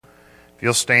If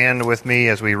you'll stand with me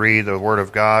as we read the Word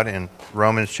of God in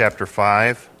Romans chapter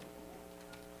 5.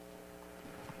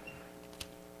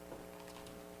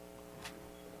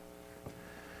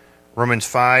 Romans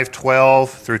 5:12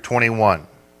 through 21.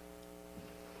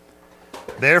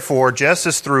 Therefore, just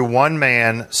as through one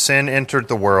man sin entered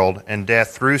the world, and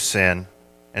death through sin,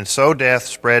 and so death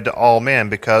spread to all men,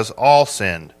 because all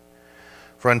sinned.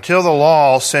 For until the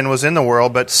law, sin was in the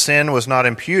world, but sin was not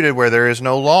imputed where there is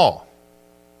no law.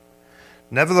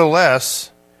 Nevertheless,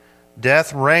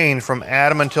 death reigned from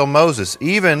Adam until Moses,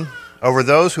 even over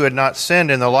those who had not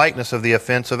sinned in the likeness of the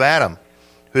offense of Adam,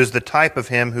 who is the type of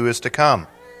him who is to come.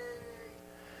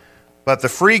 But the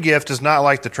free gift is not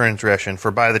like the transgression,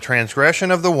 for by the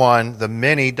transgression of the one, the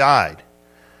many died.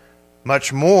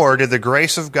 Much more did the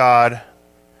grace of God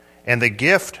and the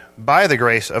gift by the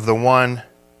grace of the one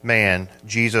man,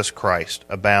 Jesus Christ,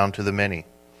 abound to the many.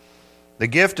 The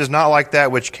gift is not like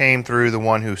that which came through the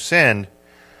one who sinned.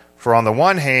 For on the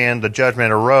one hand, the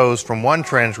judgment arose from one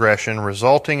transgression,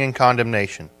 resulting in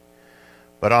condemnation.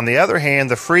 But on the other hand,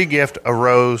 the free gift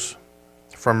arose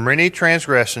from many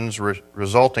transgressions,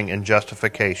 resulting in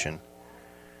justification.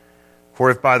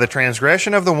 For if by the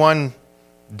transgression of the one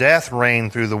death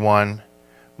reigned through the one,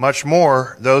 much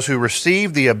more those who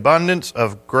receive the abundance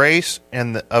of grace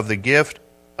and of the gift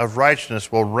of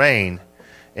righteousness will reign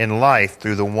in life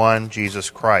through the one Jesus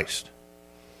Christ.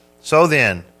 So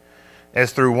then,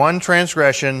 as through one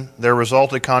transgression there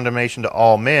resulted condemnation to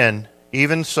all men,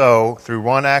 even so, through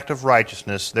one act of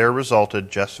righteousness there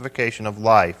resulted justification of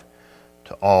life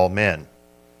to all men.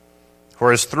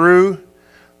 For as through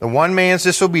the one man's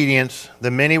disobedience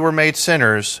the many were made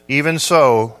sinners, even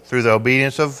so, through the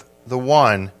obedience of the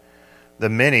one, the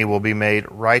many will be made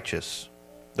righteous.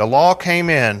 The law came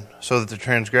in so that the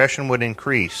transgression would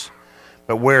increase,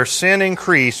 but where sin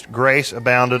increased, grace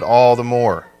abounded all the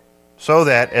more. So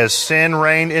that, as sin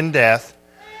reigned in death,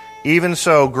 even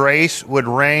so grace would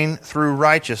reign through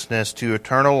righteousness to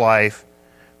eternal life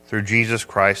through Jesus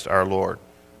Christ our Lord.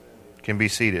 You can be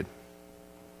seated.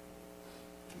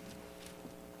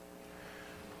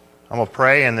 I'm going to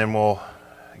pray and then we'll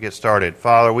get started.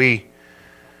 Father, we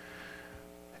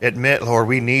admit, Lord,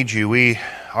 we need you. We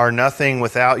are nothing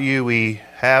without you. We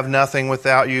have nothing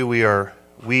without you. We are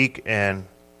weak and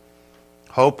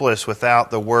hopeless without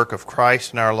the work of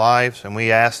Christ in our lives, and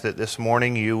we ask that this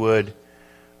morning you would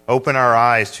open our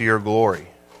eyes to your glory.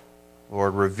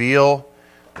 Lord, reveal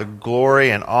the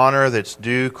glory and honor that's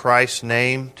due Christ's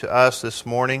name to us this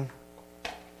morning.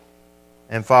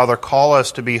 And Father, call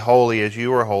us to be holy as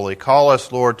you are holy. Call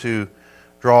us, Lord, to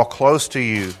draw close to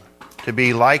you, to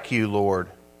be like you, Lord.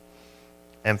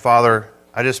 And Father,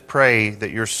 I just pray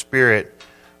that your Spirit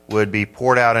would be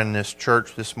poured out in this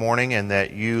church this morning, and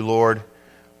that you, Lord,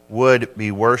 would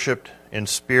be worshiped in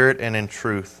spirit and in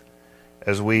truth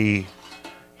as we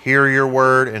hear your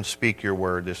word and speak your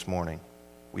word this morning.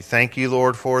 We thank you,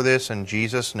 Lord, for this in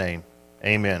Jesus' name.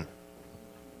 Amen.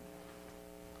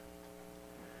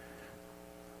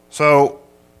 So,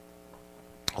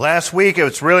 last week it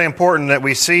was really important that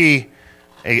we see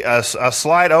a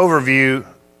slight overview.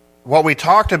 What we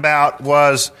talked about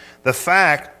was the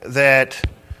fact that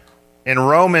in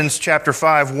Romans chapter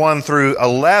 5, 1 through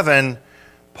 11,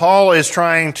 Paul is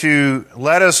trying to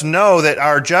let us know that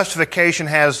our justification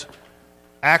has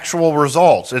actual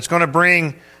results. It's going to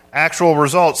bring actual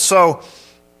results. So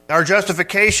our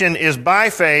justification is by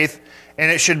faith, and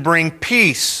it should bring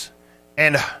peace.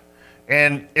 And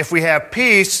if we have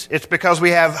peace, it's because we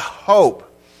have hope.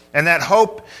 And that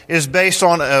hope is based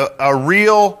on a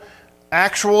real,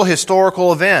 actual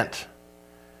historical event.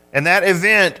 And that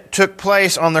event took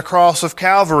place on the cross of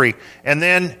Calvary, and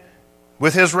then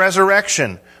with his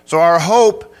resurrection. So our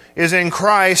hope is in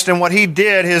Christ and what he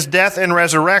did, his death and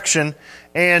resurrection.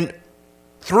 And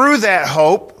through that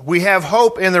hope, we have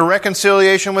hope in the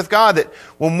reconciliation with God, that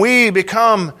when we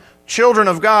become children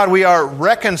of God, we are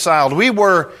reconciled. We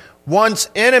were once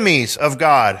enemies of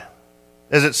God,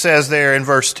 as it says there in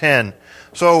verse 10.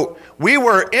 So we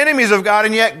were enemies of God,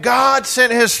 and yet God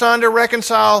sent his Son to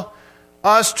reconcile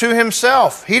us to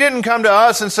himself. He didn't come to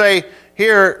us and say,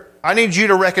 here, I need you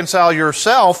to reconcile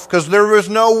yourself, because there was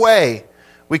no way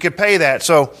we could pay that.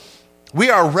 So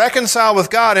we are reconciled with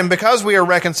God, and because we are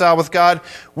reconciled with God,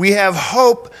 we have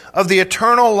hope of the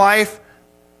eternal life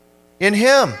in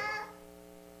him.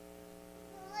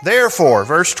 Therefore,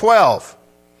 verse 12,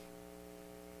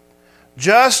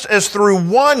 just as through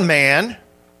one man,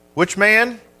 which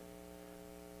man?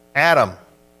 Adam.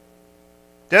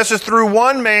 Just as through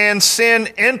one man sin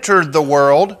entered the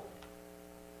world,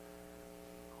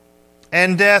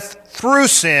 and death through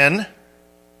sin,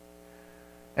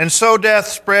 and so death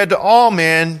spread to all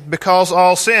men because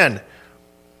all sinned.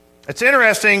 It's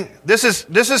interesting. This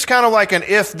is kind of like an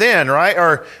if-then, right?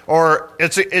 Or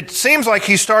it seems like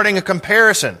he's starting a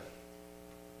comparison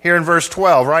here in verse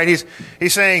 12, right?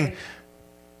 He's saying,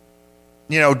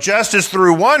 just as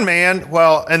through one man,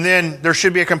 well, and then there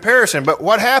should be a comparison. But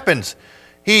what happens?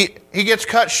 He gets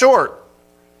cut short.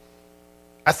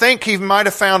 I think he might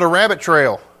have found a rabbit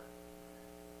trail.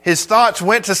 His thoughts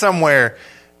went to somewhere.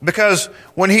 Because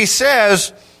when he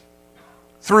says,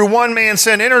 through one man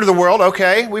sin entered the world,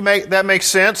 okay, that makes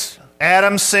sense.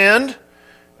 Adam sinned,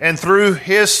 and through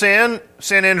his sin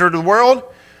entered the world.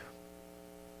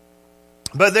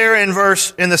 But there in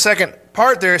the second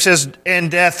part there, it says, and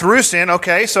death through sin.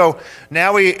 Okay, so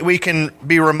now we can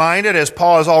be reminded, as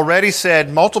Paul has already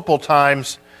said multiple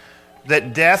times,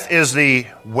 that death is the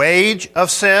wage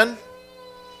of sin.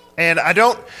 And I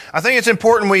think it's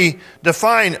important we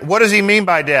define what does he mean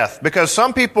by death, because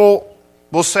some people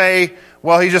will say,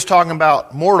 well, he's just talking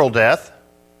about mortal death,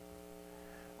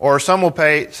 or some will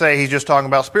say he's just talking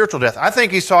about spiritual death. I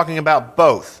think he's talking about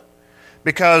both,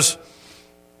 because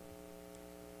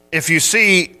if you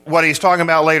see what he's talking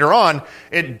about later on,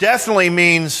 it definitely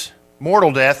means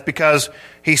mortal death, because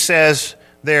he says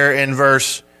there in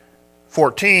verse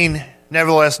 14,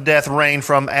 nevertheless death reigned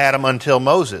from Adam until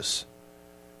Moses.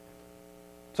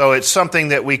 So it's something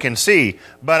that we can see.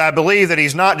 But I believe that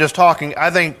he's not just talking.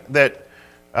 I think that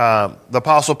the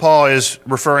Apostle Paul is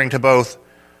referring to both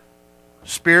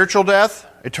spiritual death,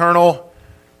 eternal,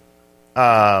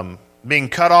 being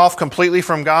cut off completely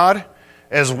from God,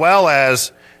 as well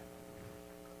as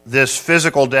this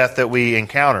physical death that we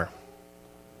encounter.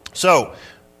 So,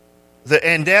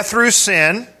 and death through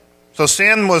sin. So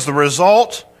sin was the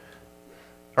result,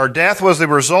 or death was the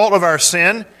result of our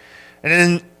sin.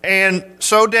 And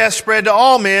so death spread to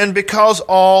all men because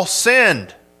all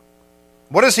sinned.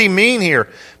 What does he mean here?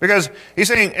 Because he's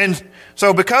saying, and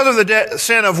so because of the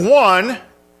sin of one,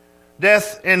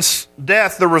 death,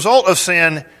 the result of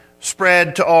sin,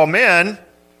 spread to all men.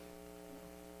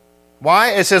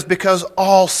 Why? It says because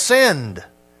all sinned.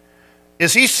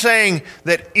 Is he saying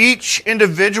that each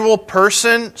individual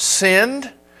person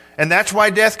sinned, and that's why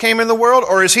death came in the world?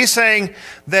 Or is he saying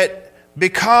that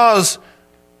because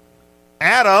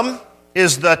Adam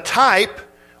is the type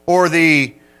or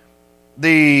the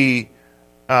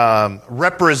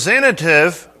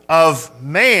representative of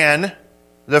man,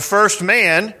 the first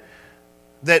man,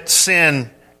 that sin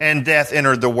and death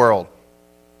entered the world?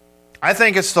 I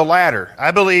think it's the latter. I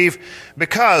believe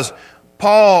because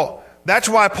that's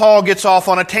why Paul gets off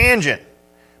on a tangent.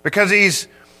 Because he's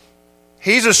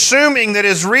assuming that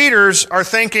his readers are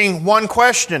thinking one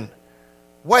question.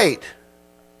 Wait,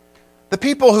 the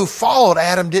people who followed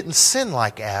Adam didn't sin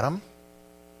like Adam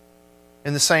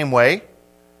in the same way,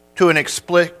 to an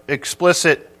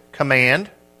explicit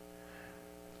command.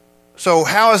 So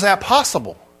how is that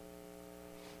possible?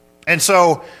 And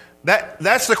so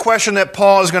that's the question that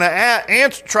Paul is going to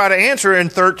try to answer in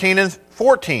 13 and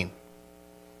 14.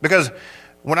 Because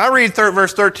when I read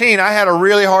verse 13, I had a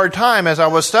really hard time as I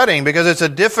was studying, because it's a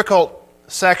difficult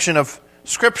section of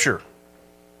Scripture.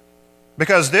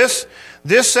 Because this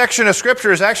section of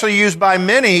Scripture is actually used by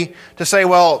many to say,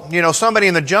 well, somebody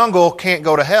in the jungle can't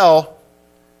go to hell,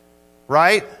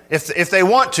 right? If they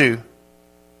want to.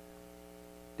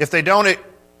 If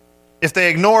they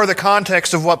ignore the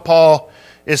context of what Paul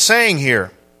is saying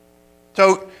here.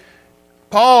 So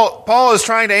Paul is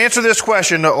trying to answer this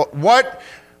question.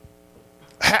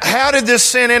 How did this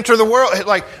sin enter the world?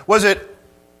 Like,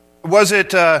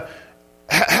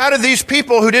 how did these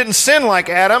people who didn't sin like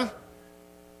Adam,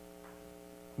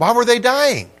 why were they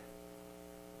dying?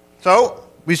 So,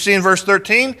 we see in verse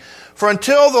 13, for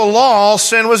until the law,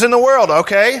 sin was in the world.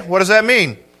 Okay, what does that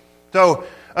mean? So,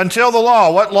 until the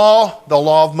law, what law? The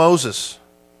law of Moses.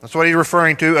 That's what he's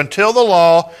referring to. Until the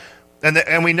law,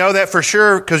 and we know that for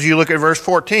sure because you look at verse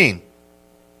 14.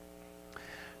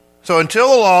 So, until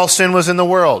the law, sin was in the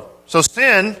world. So,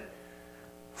 sin,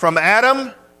 from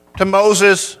Adam to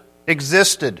Moses,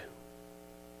 existed.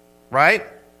 Right?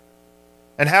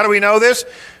 And how do we know this?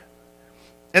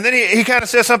 And then he kind of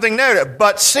says something negative.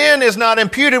 But sin is not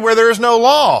imputed where there is no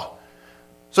law.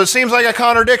 So it seems like a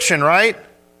contradiction, right?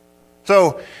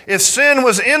 So if sin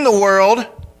was in the world,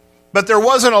 but there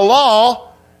wasn't a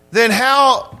law, then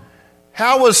how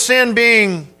was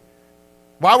sin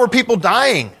why were people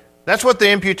dying? That's what the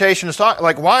imputation is talking.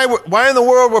 Like, why in the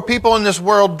world were people in this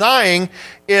world dying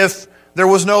if there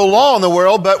was no law in the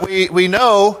world? But we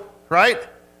know, right?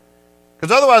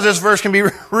 Because otherwise this verse can be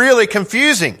really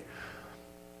confusing.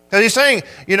 Because he's saying,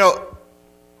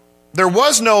 there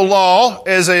was no law,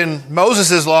 as in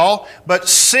Moses' law, but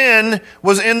sin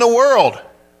was in the world.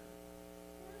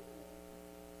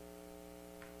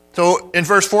 So in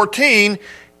verse 14,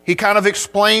 he kind of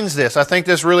explains this. I think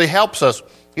this really helps us.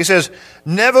 He says,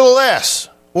 nevertheless,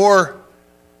 or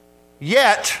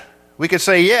yet, we could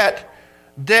say yet,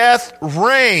 death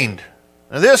reigned.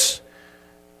 Now this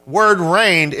word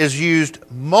reigned is used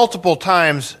multiple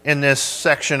times in this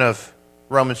section of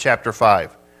Romans chapter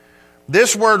 5.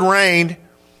 This word reigned,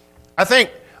 I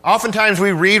think oftentimes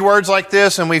we read words like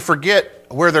this and we forget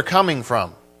where they're coming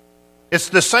from. It's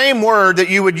the same word that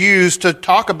you would use to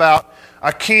talk about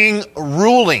a king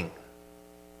ruling.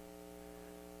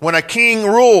 When a king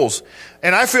rules.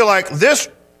 And I feel like this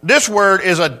word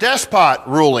is a despot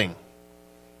ruling.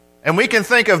 And we can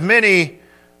think of many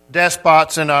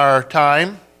despots in our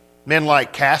time, men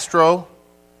like Castro.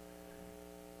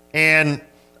 And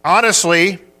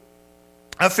honestly,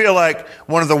 I feel like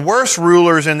one of the worst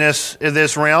rulers in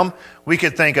this realm, we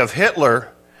could think of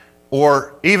Hitler,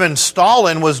 or even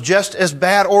Stalin was just as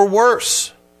bad or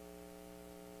worse.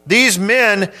 These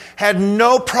men had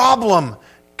no problem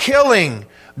killing,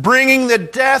 bringing the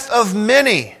death of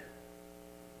many.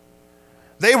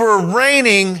 They were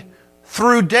reigning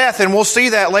through death, and we'll see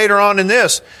that later on in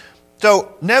this.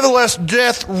 So, nevertheless,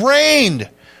 death reigned.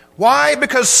 Why?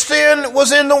 Because sin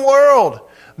was in the world.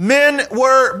 Men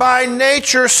were by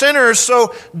nature sinners,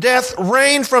 so death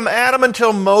reigned from Adam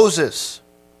until Moses.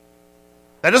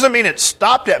 That doesn't mean it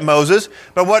stopped at Moses,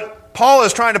 but what Paul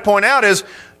is trying to point out is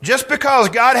just because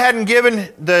God hadn't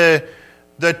given the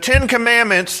Ten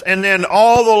Commandments and then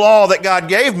all the law that God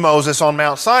gave Moses on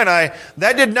Mount Sinai,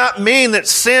 that did not mean that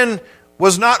sin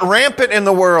was not rampant in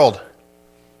the world.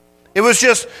 It was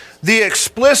just the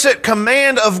explicit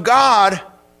command of God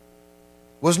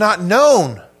was not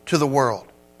known to the world.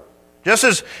 Just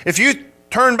as if you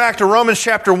turn back to Romans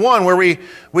chapter 1 where we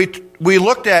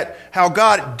looked at how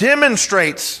God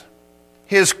demonstrates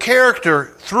His character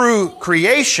through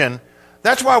creation,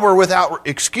 that's why we're without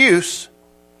excuse,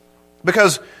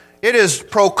 because it is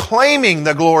proclaiming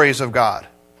the glories of God.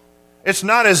 It's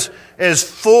not as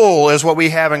full as what we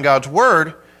have in God's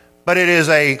Word, but it is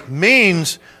a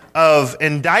means of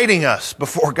indicting us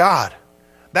before God.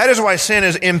 That is why sin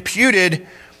is imputed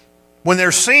when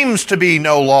there seems to be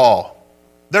no law.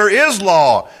 There is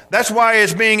law. That's why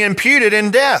it's being imputed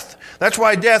in death. That's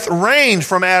why death reigned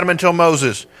from Adam until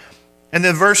Moses. And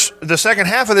the second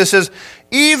half of this is,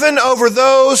 even over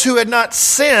those who had not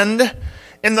sinned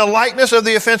in the likeness of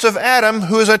the offense of Adam,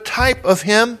 who is a type of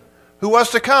him who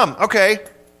was to come. Okay,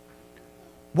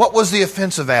 what was the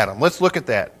offense of Adam? Let's look at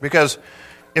that. Because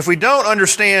if we don't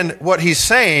understand what he's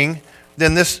saying,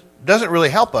 then this doesn't really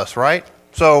help us, right?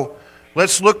 So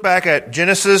let's look back at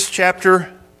Genesis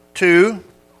chapter 2.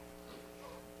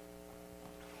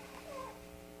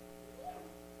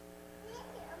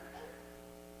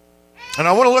 And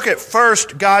I want to look at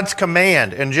first God's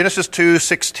command in Genesis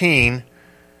 2:16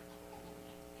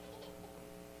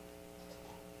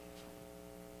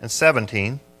 and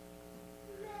 17.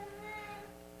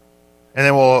 And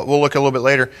then we'll look a little bit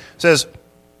later. It says,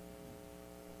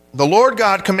 the Lord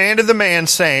God commanded the man,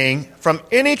 saying, from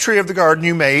any tree of the garden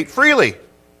you may eat freely.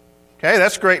 Okay,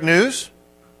 that's great news.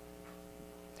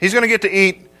 He's going to get to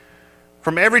eat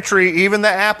from every tree, even the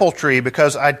apple tree,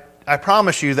 because I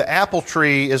promise you, the apple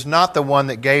tree is not the one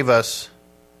that gave us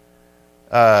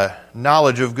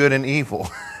knowledge of good and evil.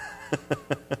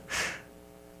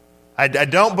 I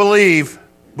don't believe,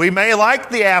 we may like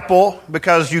the apple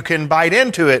because you can bite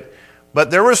into it, but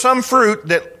there was some fruit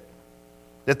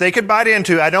that they could bite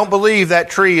into. I don't believe that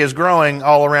tree is growing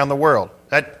all around the world.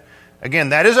 That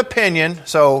is opinion,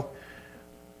 so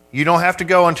you don't have to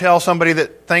go and tell somebody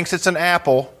that thinks it's an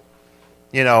apple,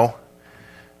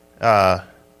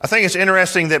 I think it's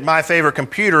interesting that my favorite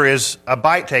computer is a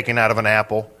bite taken out of an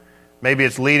apple. Maybe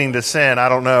it's leading to sin. I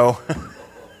don't know.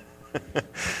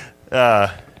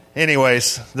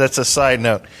 Anyways, that's a side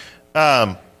note.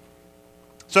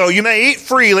 So you may eat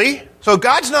freely. So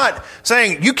God's not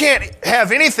saying you can't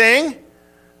have anything.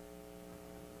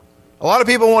 A lot of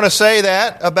people want to say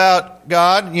that about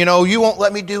God. You won't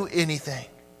let me do anything.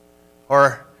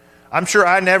 Or I'm sure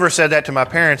I never said that to my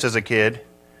parents as a kid.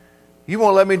 You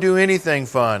won't let me do anything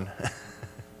fun.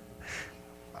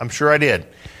 I'm sure I did.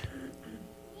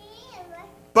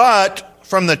 But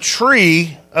from the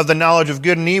tree of the knowledge of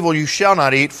good and evil you shall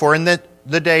not eat, for in the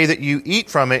day that you eat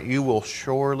from it, you will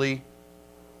surely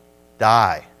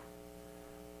die.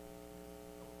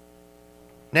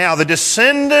 Now, the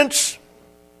descendants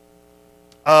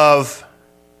of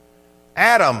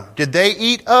Adam, did they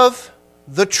eat of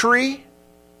the tree?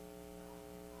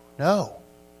 No.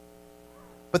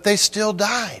 but they still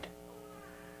died.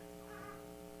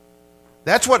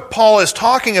 That's what Paul is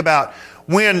talking about.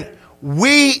 When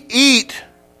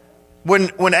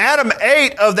Adam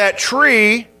ate of that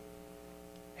tree,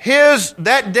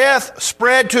 that death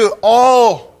spread to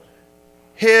all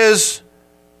his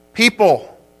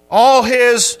people, all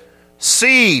his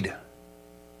seed.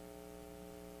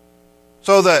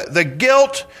 So the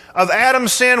guilt of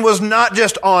Adam's sin was not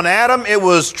just on Adam, it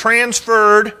was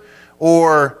transferred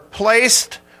or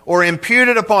placed or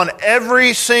imputed upon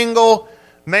every single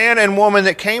man and woman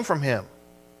that came from him.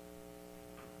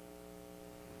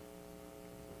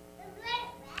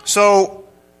 So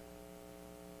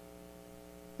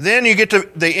then you get to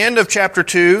the end of chapter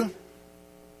 2.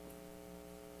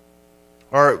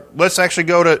 Or let's actually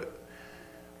go to,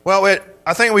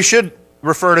 I think we should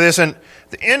refer to this. And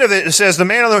the end of it says, the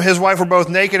man and his wife were both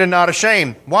naked and not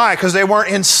ashamed. Why? Because they weren't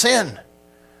in sin.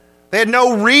 They had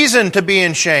no reason to be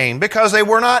in shame because they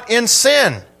were not in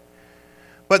sin.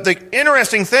 But the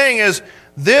interesting thing is,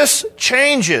 this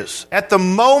changes at the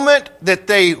moment that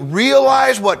they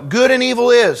realize what good and evil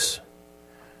is.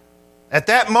 At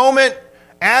that moment,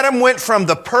 Adam went from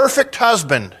the perfect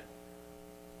husband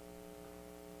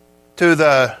to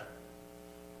the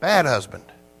bad husband,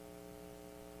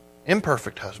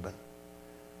 imperfect husband.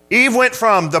 Eve went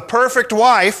from the perfect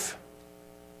wife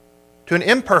to an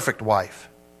imperfect wife.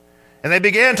 And they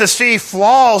began to see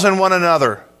flaws in one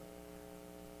another.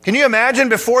 Can you imagine?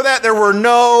 Before that, there were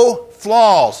no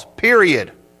flaws,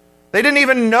 period. They didn't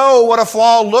even know what a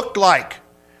flaw looked like.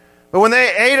 But when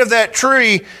they ate of that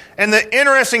tree, and the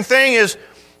interesting thing is,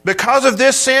 because of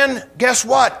this sin, guess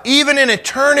what? Even in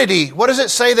eternity, what does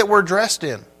it say that we're dressed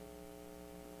in?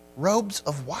 Robes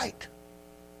of white.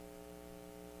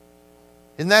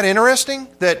 Isn't that interesting?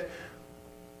 That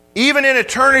even in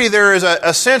eternity, there is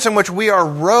a sense in which we are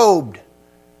robed.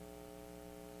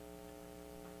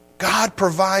 God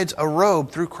provides a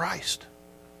robe through Christ.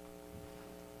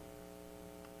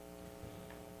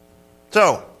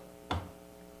 So,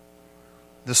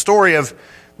 the story of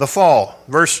the fall.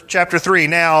 Chapter 3.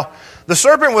 Now, the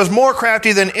serpent was more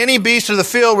crafty than any beast of the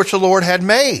field which the Lord had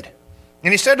made.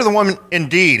 And he said to the woman,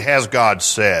 indeed, has God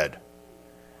said.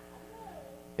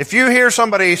 If you hear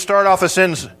somebody start off a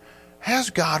sentence,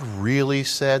 has God really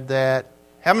said that?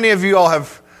 How many of you all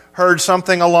have heard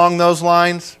something along those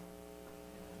lines?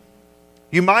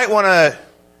 You might want to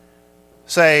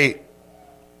say,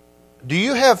 do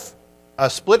you have a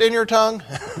split in your tongue?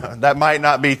 That might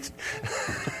not be...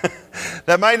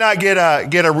 that might not get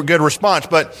a good response,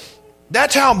 but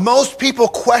that's how most people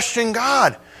question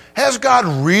God. Has God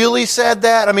really said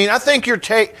that? I mean, I think you're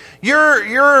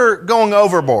going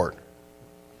overboard.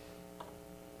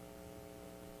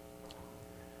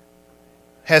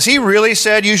 Has he really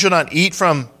said you should not eat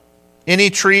from any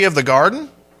tree of the garden?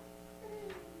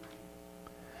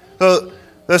 So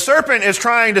the serpent is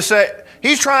trying to say,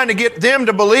 he's trying to get them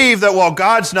to believe that, well,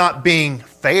 God's not being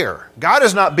fair. God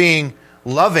is not being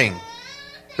loving,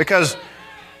 because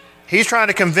he's trying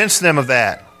to convince them of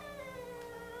that.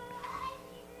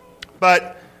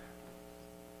 But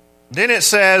then it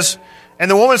says, and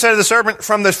the woman said to the serpent,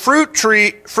 from the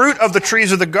fruit of the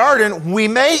trees of the garden we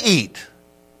may eat.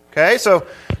 Okay, so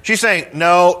she's saying,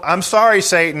 no, I'm sorry,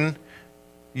 Satan.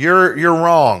 You're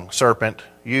wrong, serpent.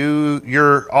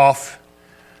 You're off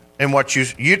in what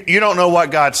you don't know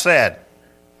what God said.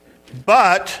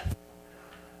 But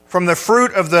from the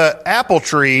fruit of the apple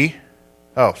tree,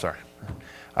 I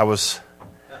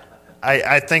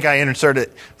think I inserted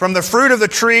it. From the fruit of the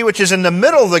tree which is in the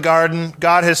middle of the garden,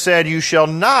 God has said, you shall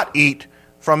not eat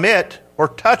from it or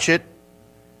touch it,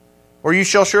 or you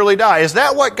shall surely die. Is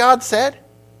that what God said?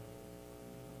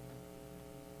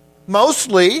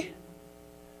 Mostly.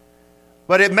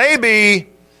 But it may be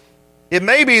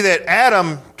that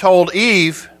Adam told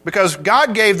Eve, because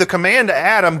God gave the command to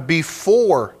Adam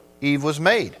before Eve was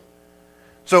made.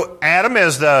 So Adam,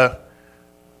 as the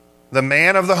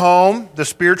man of the home, the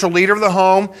spiritual leader of the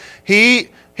home, he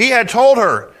had told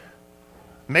her.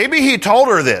 Maybe he told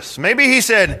her this. Maybe he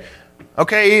said,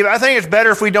 okay, Eve, I think it's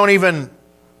better if we don't even,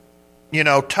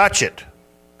 touch it.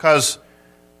 Because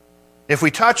if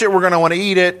we touch it, we're going to want to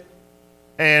eat it.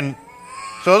 And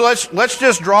so let's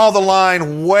just draw the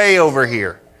line way over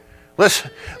here. Let's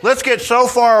get so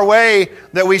far away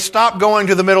that we stop going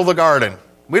to the middle of the garden.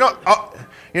 We don't,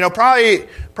 probably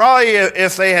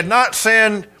if they had not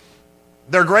sinned,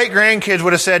 their great-grandkids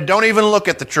would have said, don't even look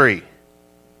at the tree.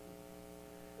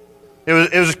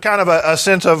 It was kind of a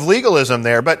sense of legalism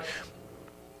there. But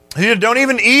he said, don't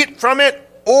even eat from it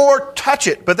or touch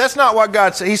it. But that's not what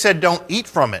God said. He said, don't eat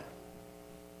from it.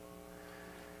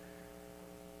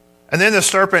 And then the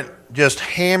serpent just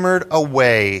hammered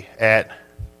away at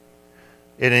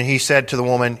it, and he said to the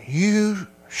woman, "You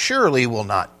surely will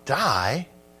not die.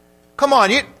 Come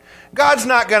on, God's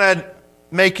not going to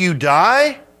make you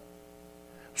die."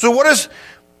 So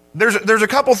there's a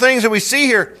couple things that we see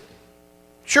here.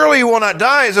 Surely you will not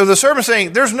die. So the serpent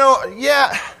saying,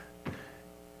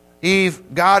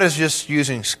 Eve, God is just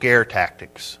using scare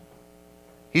tactics.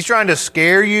 He's trying to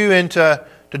scare you into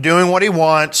doing what he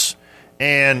wants,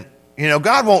 and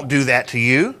God won't do that to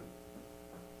you.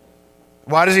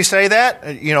 Why does he say that?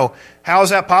 How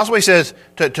is that possible? He says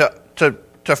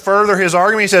to further his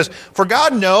argument, he says, "For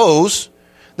God knows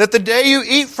that the day you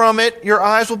eat from it, your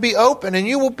eyes will be open, and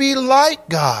you will be like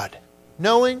God,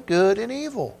 knowing good and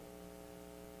evil."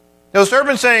 Now the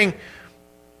serpent's saying,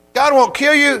 God won't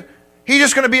kill you. He's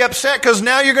just going to be upset because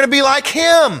now you're going to be like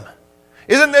him.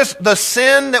 Isn't this the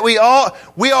sin that we all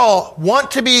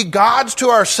want to be gods to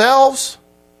ourselves?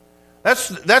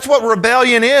 That's what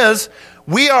rebellion is.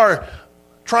 We are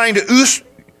trying to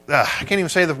I can't even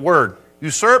say the word,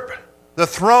 usurp the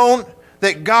throne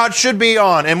that God should be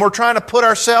on, and we're trying to put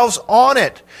ourselves on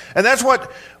it. And that's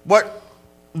what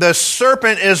the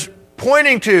serpent is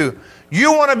pointing to.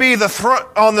 You want to be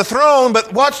on the throne,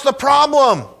 but what's the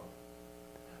problem?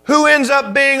 Who ends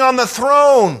up being on the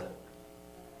throne?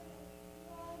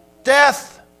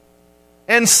 Death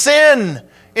and sin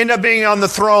end up being on the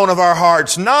throne of our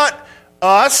hearts, not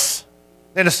us.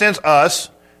 In a sense, us.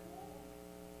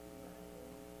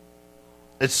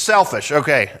 It's selfish,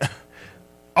 okay.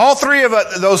 All three of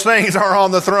those things are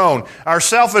on the throne. Our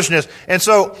selfishness. And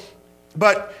so,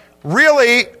 but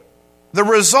really, the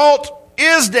result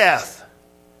is death.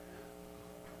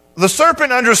 The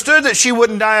serpent understood that she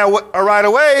wouldn't die right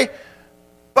away,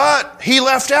 but he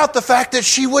left out the fact that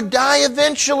she would die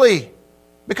eventually.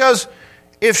 Because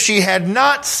if she had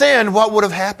not sinned, what would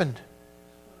have happened?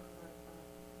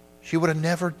 She would have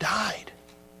never died.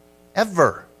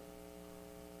 Ever.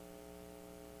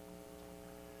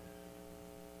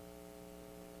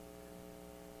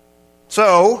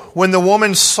 So, when the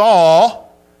woman saw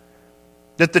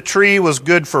that the tree was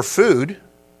good for food,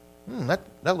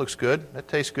 that looks good, that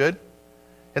tastes good.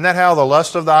 Isn't that how the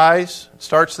lust of the eyes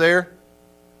starts there?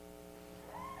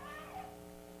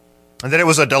 And that it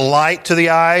was a delight to the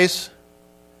eyes.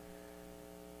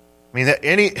 I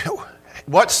mean,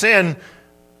 what sin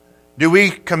do we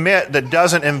commit that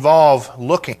doesn't involve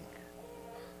looking?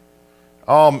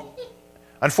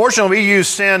 Unfortunately, we use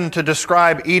sin to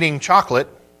describe eating chocolate.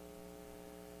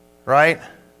 Right?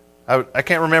 I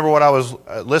can't remember what I was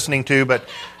listening to, but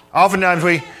oftentimes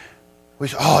we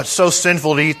say, "Oh, it's so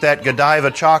sinful to eat that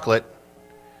Godiva chocolate."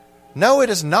 No, it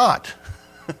is not.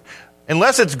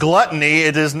 Unless it's gluttony,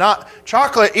 it is not.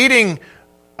 Chocolate, eating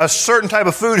a certain type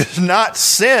of food is not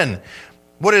sin.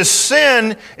 What is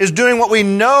sin is doing what we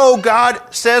know God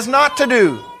says not to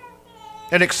do.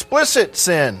 An explicit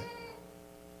sin.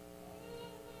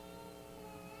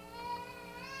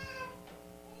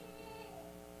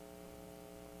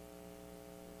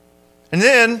 And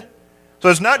then, so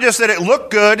it's not just that it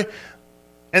looked good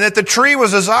and that the tree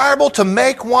was desirable to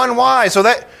make one wise. So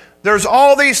that there's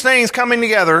all these things coming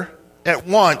together at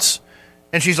once.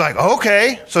 And she's like,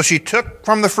 okay. So she took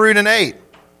from the fruit and ate.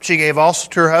 She gave also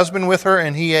to her husband with her,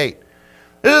 and he ate.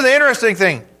 This is the interesting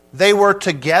thing. They were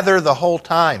together the whole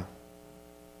time.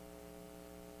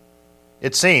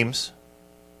 It seems.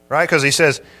 Right? Because he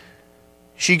says,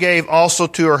 she gave also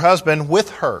to her husband with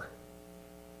her.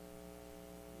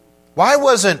 Why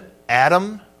wasn't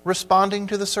Adam responding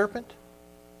to the serpent?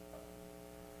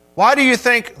 Why do you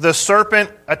think the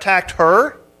serpent attacked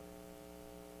her?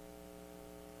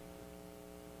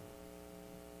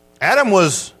 Adam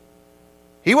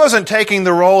he wasn't taking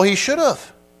the role he should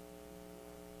have.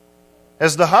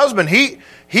 As the husband, he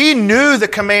knew the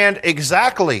command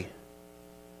exactly.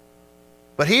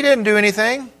 But he didn't do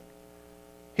anything.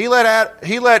 He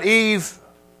let Eve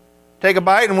take a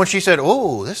bite, and when she said,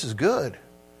 "Oh, this is good,"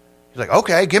 he's like,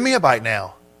 "Okay, give me a bite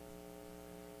now."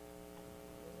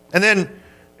 And then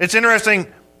it's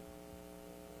interesting,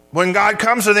 when God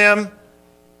comes to them,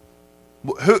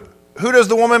 who does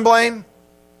the woman blame?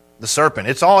 The serpent.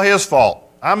 It's all his fault.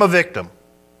 I'm a victim.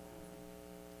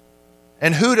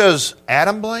 And who does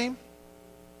Adam blame?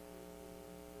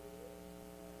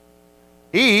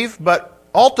 Eve, but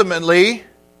ultimately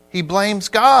he blames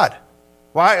God.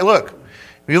 Why? Look,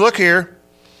 if you look here,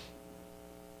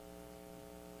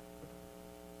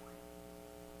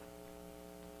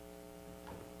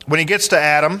 when he gets to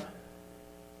Adam,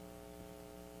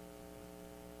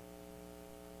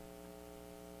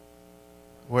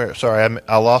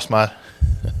 I lost my...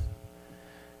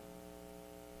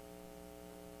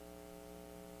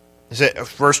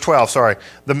 Verse 12, sorry.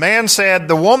 The man said,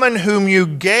 the woman whom you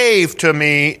gave to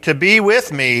me to be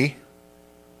with me,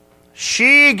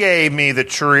 she gave me the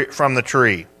tree from the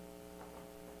tree.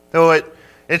 So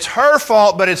it's her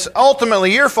fault, but it's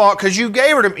ultimately your fault because you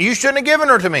gave her to me. You shouldn't have given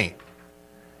her to me.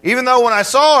 Even though when I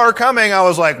saw her coming, I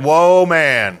was like, whoa,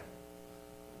 man.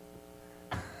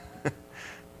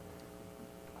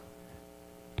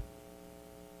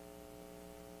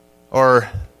 Or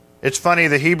it's funny,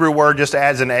 the Hebrew word just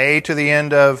adds an A to the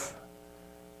end of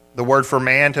the word for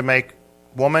man to make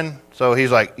woman. So he's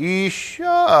like, Isha.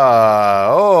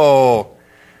 Oh,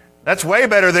 that's way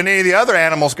better than any of the other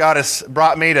animals God has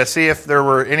brought me to see if there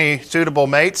were any suitable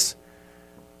mates.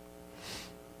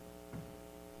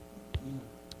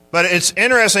 But it's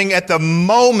interesting, at the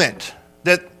moment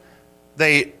that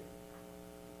they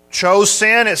chose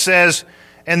sin, it says,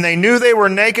 and they knew they were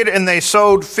naked, and they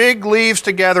sewed fig leaves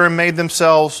together and made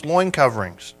themselves loin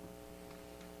coverings.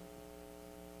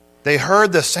 They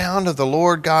heard the sound of the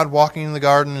Lord God walking in the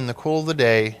garden in the cool of the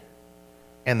day,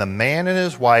 and the man and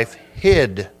his wife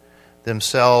hid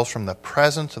themselves from the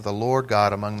presence of the Lord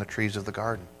God among the trees of the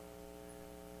garden.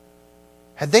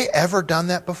 Had they ever done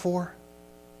that before?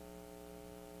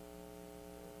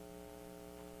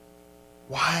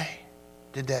 Why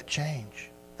did that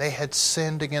change? They had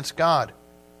sinned against God.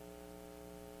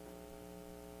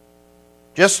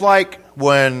 Just like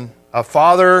when a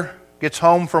father gets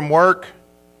home from work,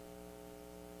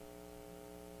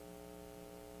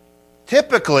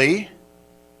 typically,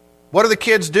 what do the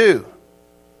kids do?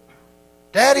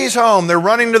 Daddy's home. They're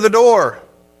running to the door.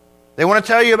 They want to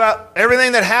tell you about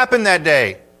everything that happened that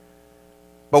day.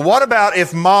 But what about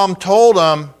if mom told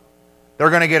them they're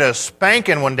going to get a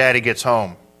spanking when Daddy gets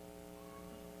home?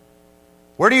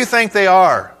 Where do you think they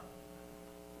are?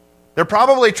 They're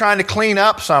probably trying to clean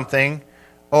up something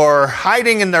or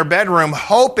hiding in their bedroom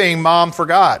hoping Mom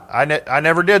forgot. I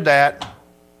never did that.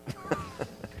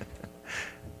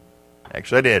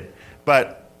 Actually, I did.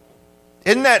 But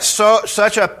isn't that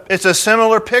it's a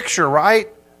similar picture, right?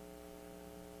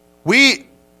 We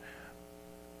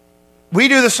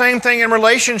do the same thing in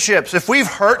relationships. If we've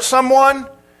hurt someone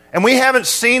and we haven't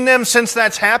seen them since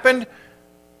that's happened,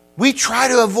 we try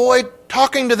to avoid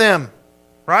talking to them,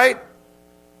 right?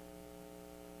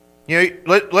 You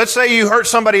know, let's say you hurt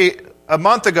somebody a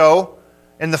month ago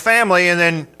in the family, and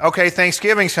then, okay,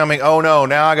 Thanksgiving's coming. Oh no,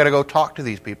 now I got to go talk to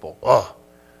these people. Oh,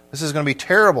 this is going to be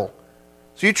terrible.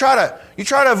 So you try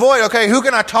to avoid, okay, who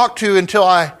can I talk to until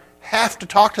I have to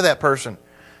talk to that person?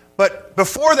 But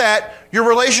before that, your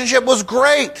relationship was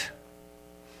great.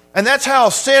 And that's how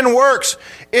sin works.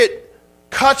 It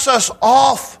cuts us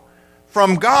off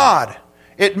from God.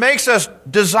 It makes us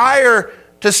desire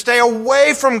to stay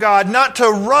away from God, not to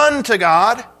run to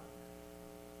God.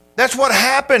 That's what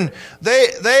happened.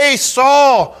 They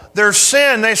saw their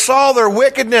sin, they saw their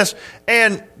wickedness,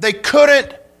 and they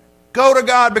couldn't go to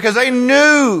God because they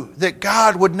knew that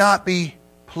God would not be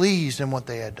pleased in what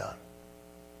they had done.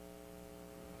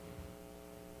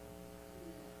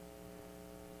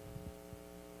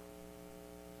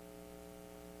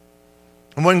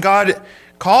 And when God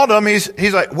called them,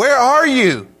 he's like, where are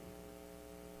you?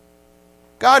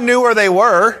 God knew where they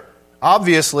were.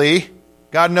 Obviously,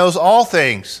 God knows all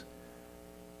things.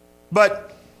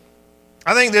 But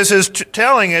I think this is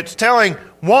telling,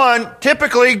 one,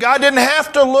 typically God didn't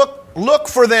have to look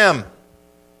for them.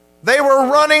 They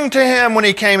were running to Him when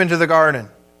He came into the garden.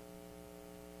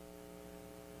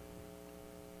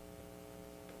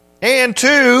 And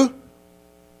two,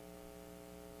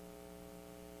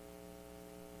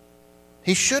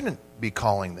 He shouldn't be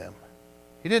calling them.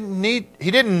 He didn't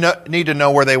need to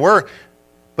know where they were,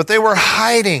 but they were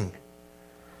hiding.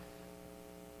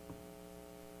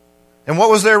 And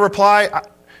what was their reply?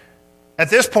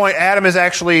 At this point, Adam is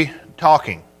actually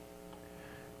talking.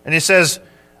 And he says,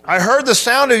 I heard the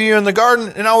sound of you in the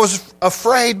garden, and I was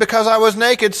afraid because I was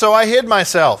naked, so I hid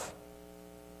myself.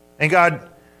 And God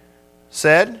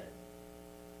said,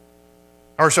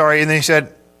 and then He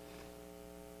said,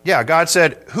 God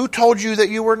said, who told you that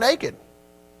you were naked?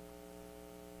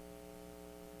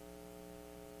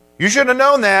 You should have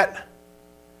known that.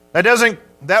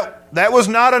 That was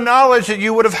not a knowledge that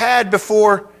you would have had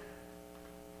before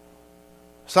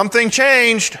something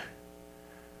changed.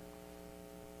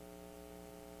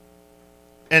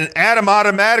 And Adam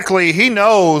automatically, he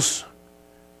knows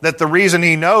that the reason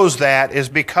he knows that is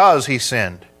because he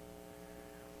sinned.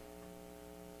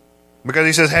 Because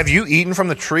he says, have you eaten from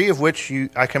the tree of which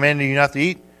I commanded you not to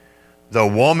eat? The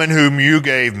woman whom you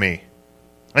gave me.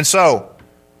 And so,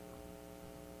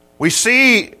 we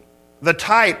see the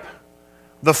type,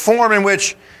 the form in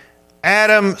which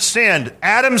Adam sinned.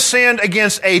 Adam sinned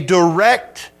against a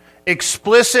direct,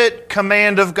 explicit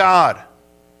command of God.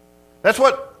 That's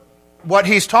what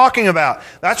he's talking about.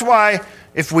 That's why,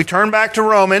 if we turn back to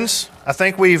Romans, I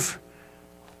think we've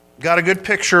got a good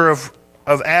picture of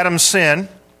Adam's sin.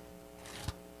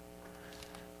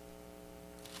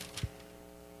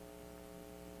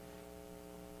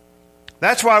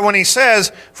 That's why when he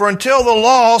says, "For until the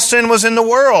law, sin was in the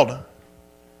world."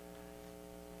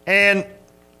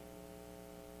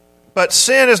 But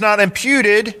sin is not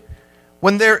imputed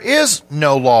when there is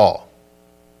no law.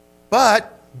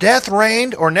 But death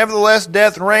reigned, or nevertheless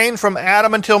death reigned from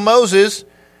Adam until Moses,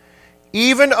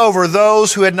 even over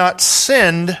those who had not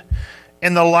sinned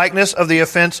in the likeness of the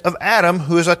offense of Adam,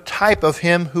 who is a type of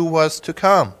him who was to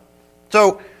come.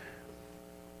 So,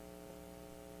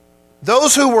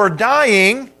 those who were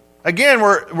dying, again,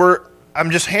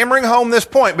 I'm just hammering home this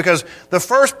point, because the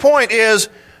first point is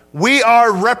we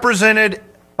are represented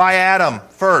by Adam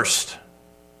first.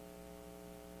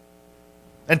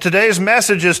 And today's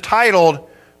message is titled,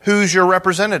 "Who's Your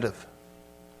Representative?"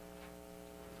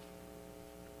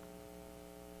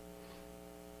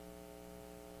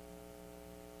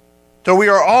 So we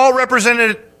are all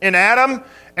represented in Adam,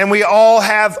 and we all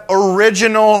have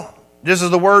original, this is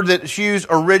the word that's used,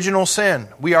 original sin.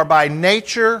 We are by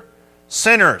nature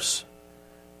sinners.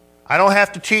 I don't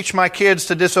have to teach my kids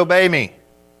to disobey me.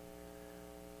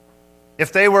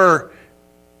 If they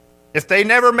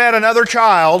never met another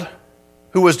child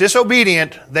who was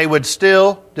disobedient, they would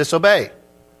still disobey.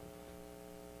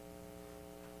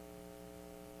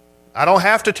 I don't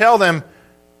have to tell them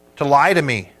to lie to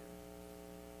me.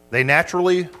 They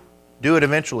naturally do it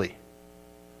eventually.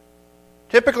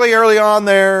 Typically early on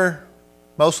they're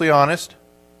mostly honest,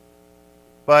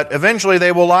 but eventually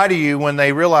they will lie to you when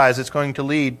they realize it's going to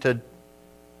lead to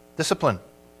discipline.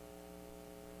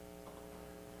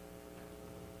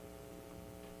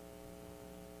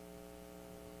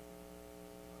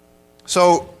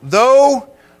 So, though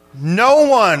no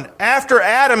one after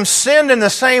Adam sinned in the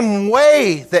same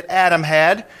way that Adam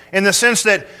had, in the sense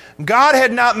that God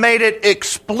had not made it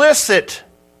explicit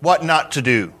what not to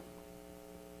do,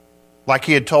 like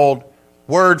he had told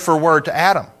word for word to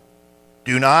Adam,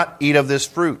 "Do not eat of this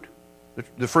fruit,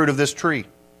 the fruit of this tree.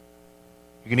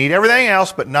 You can eat everything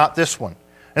else, but not this one."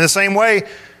 In the same way,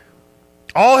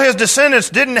 all his descendants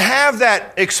didn't have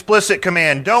that explicit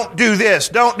command, "Don't do this,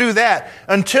 don't do that."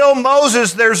 Until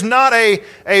Moses, there's not a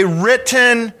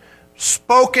written,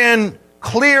 spoken,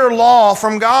 clear law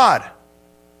from God.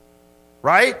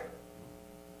 Right?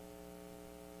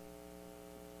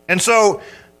 And so,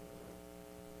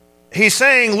 he's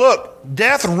saying, look,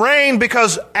 death reigned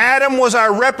because Adam was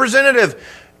our representative.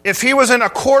 If he was in a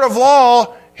court of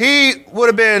law, he would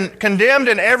have been condemned,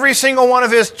 and every single one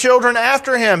of his children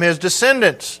after him, his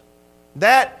descendants.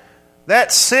 That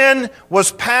sin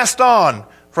was passed on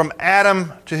from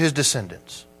Adam to his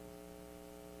descendants,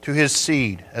 to his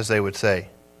seed, as they would say.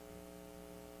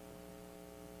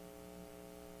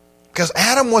 Because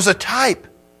Adam was a type.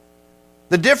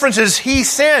 The difference is he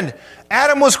sinned.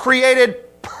 Adam was created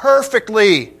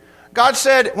perfectly. God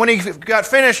said when he got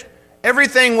finished,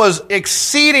 everything was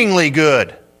exceedingly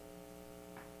good,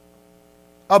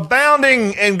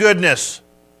 abounding in goodness.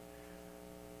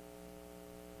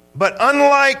 But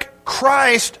unlike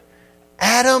Christ,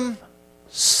 Adam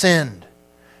sinned.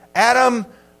 Adam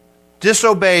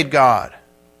disobeyed God.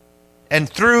 And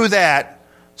through that,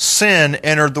 sin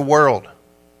entered the world.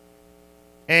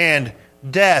 And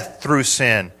death through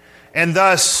sin. And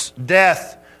thus,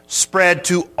 death spread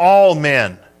to all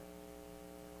men.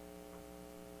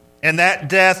 And that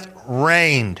death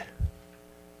reigned.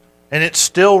 And it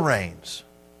still reigns,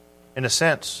 in a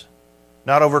sense.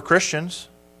 Not over Christians.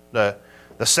 The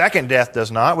second death does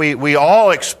not. We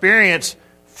all experience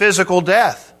physical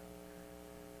death.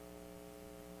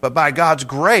 But by God's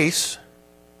grace,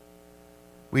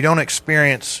 we don't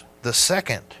experience the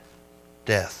second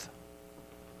death.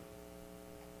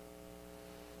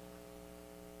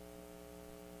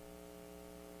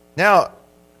 Now,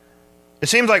 it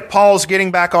seems like Paul's getting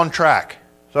back on track.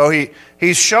 So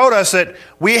he's showed us that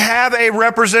we have a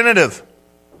representative.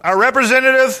 Our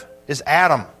representative is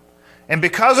Adam. And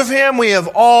because of him, we have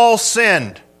all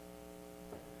sinned.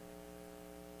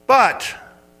 But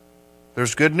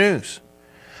there's good news.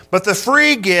 But the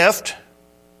free gift,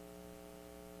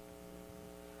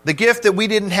 the gift that we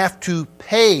didn't have to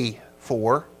pay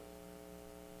for,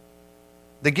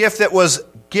 the gift that was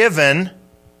given,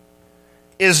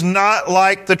 is not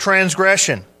like the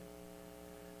transgression.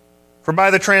 For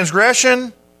by the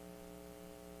transgression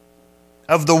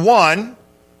of the one,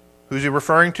 who's he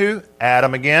referring to?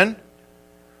 Adam again.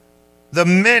 the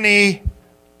many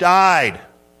died.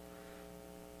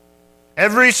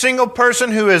 Every single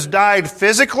person who has died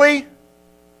physically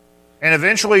and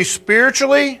eventually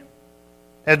spiritually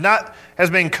has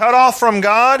been cut off from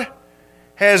God,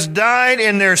 has died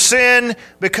in their sin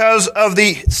because of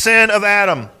the sin of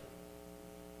Adam,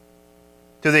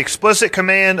 to the explicit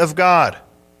command of God.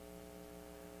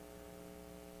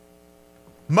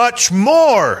 Much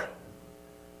more.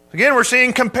 Again, we're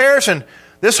seeing comparison.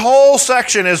 This whole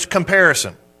section is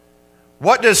comparison.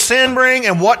 What does sin bring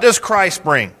and what does Christ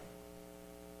bring?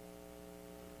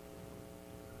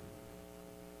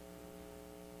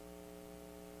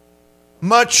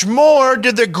 Much more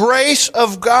did the grace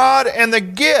of God and the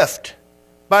gift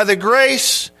by the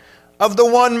grace of the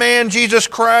one man, Jesus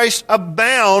Christ,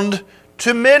 abound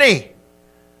to many.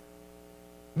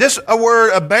 This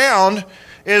word abound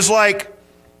is like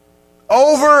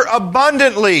over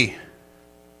abundantly.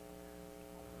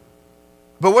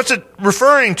 But what's it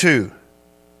referring to?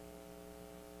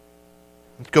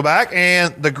 Let's go back.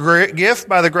 And the gift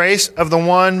by the grace of the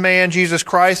one man, Jesus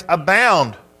Christ,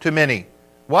 abound to many.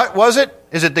 What was it?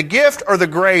 Is it the gift or the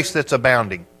grace that's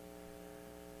abounding?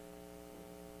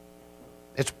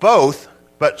 It's both,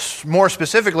 but more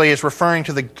specifically, it's referring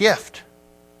to the gift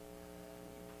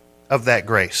of that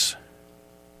grace.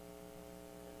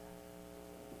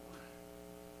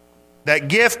 That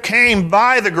gift came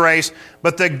by the grace,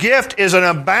 but the gift is an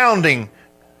abounding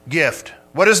gift.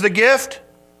 What is the gift?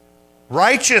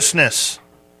 Righteousness.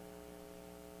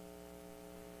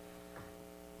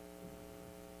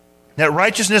 That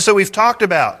righteousness that we've talked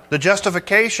about, the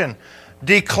justification,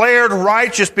 declared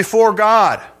righteous before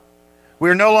God. We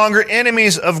are no longer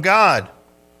enemies of God.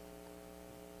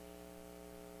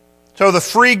 So the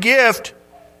free gift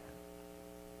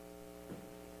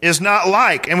is not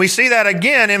like, and we see that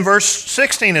again in verse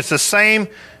 16. It's the same.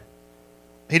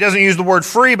 He doesn't use the word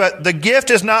free, but the gift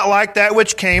is not like that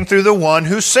which came through the one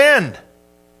who sinned.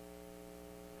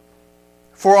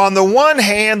 For on the one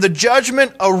hand, the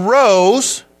judgment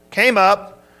came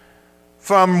up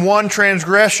from one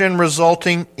transgression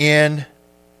resulting in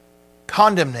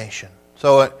condemnation.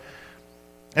 So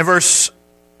in verse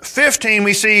 15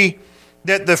 we see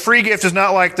that the free gift is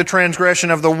not like the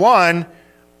transgression of the one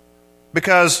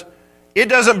because it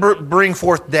doesn't bring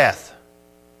forth death.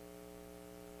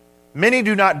 Many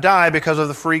do not die because of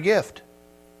the free gift.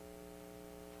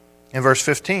 In verse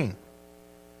 15.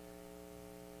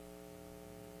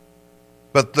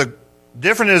 But the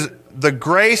difference is the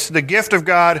grace, the gift of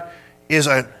God is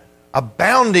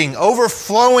abounding,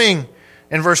 overflowing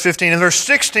in verse 15. In verse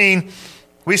 16,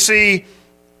 we see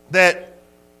that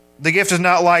the gift is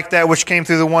not like that which came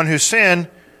through the one who sinned.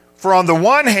 For on the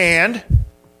one hand,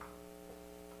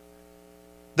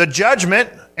 the judgment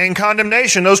and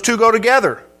condemnation, those two go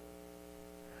together.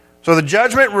 So the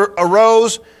judgment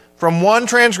arose from one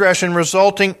transgression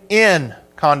resulting in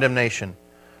condemnation.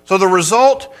 So the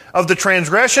result of the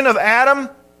transgression of Adam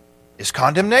is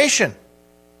condemnation.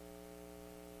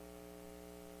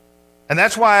 And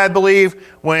that's why I believe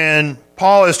when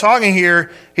Paul is talking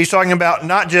here, he's talking about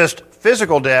not just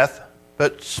physical death,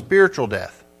 but spiritual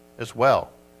death as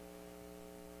well.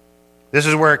 This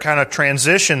is where it kind of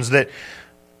transitions, that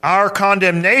our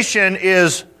condemnation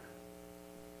is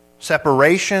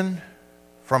separation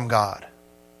from God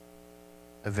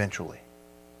eventually.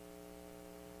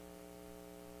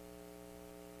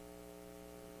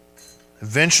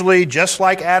 Eventually, just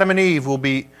like Adam and Eve,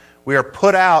 we are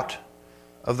put out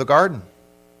of the garden.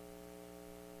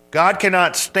 God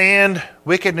cannot stand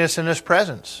wickedness in His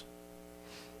presence.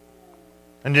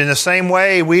 And in the same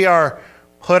way, we are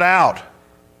put out.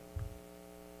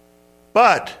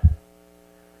 But,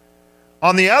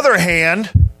 on the other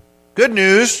hand, good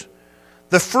news,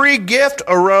 the free gift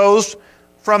arose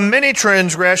from many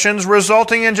transgressions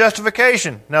resulting in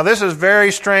justification. Now, this is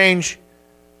very strange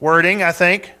wording, I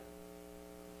think.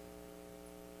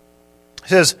 It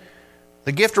says,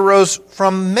 the gift arose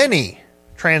from many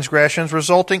transgressions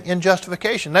resulting in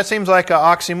justification. That seems like an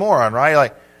oxymoron, right?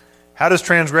 Like, how does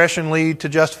transgression lead to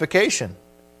justification?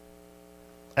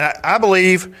 And I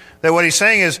believe that what he's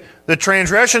saying is the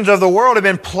transgressions of the world have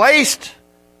been placed,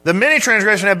 the many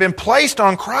transgressions have been placed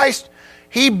on Christ.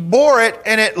 He bore it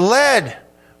and it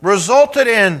resulted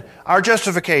in our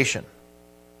justification.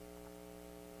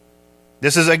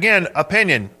 This is, again,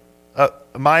 opinion,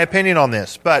 my opinion on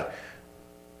this, but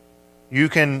you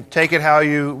can take it how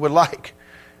you would like.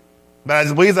 But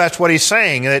I believe that's what he's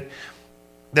saying,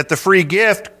 that the free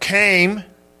gift came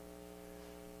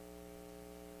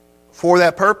for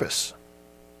that purpose.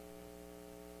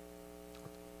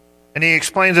 And he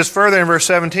explains this further in verse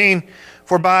 17,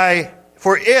 for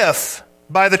if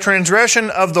by the transgression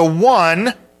of the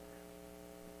one,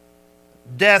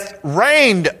 death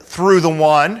reigned through the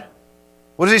one.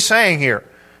 What is he saying here?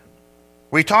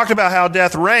 We talked about how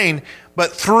death reigned,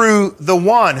 but through the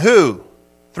one. Who?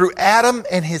 Through Adam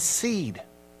and his seed.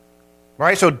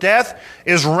 Right? So death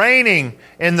is reigning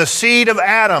in the seed of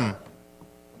Adam.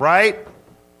 Right?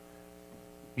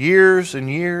 Years and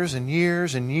years and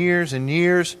years and years and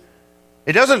years.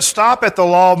 It doesn't stop at the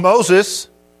law of Moses.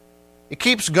 It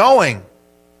keeps going.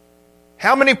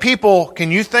 How many people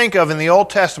can you think of in the Old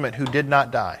Testament who did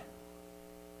not die?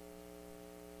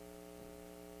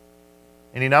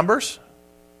 Any numbers?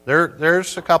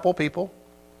 There's a couple people.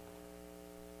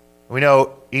 We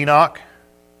know Enoch,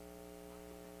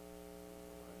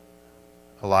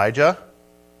 Elijah.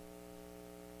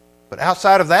 But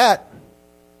outside of that,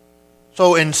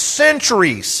 so in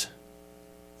centuries,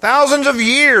 thousands of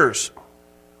years,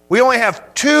 we only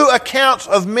have 2 accounts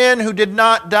of men who did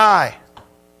not die.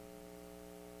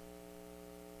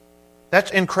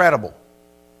 That's incredible.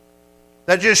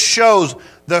 That just shows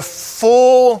the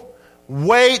full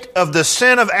weight of the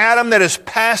sin of Adam that is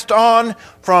passed on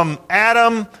from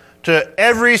Adam to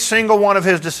every single one of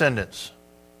his descendants.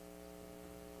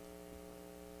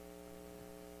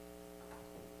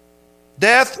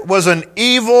 Death was an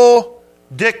evil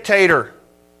dictator.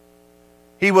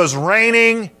 He was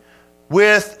reigning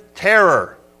with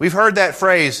terror. We've heard that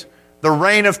phrase, the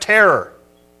reign of terror.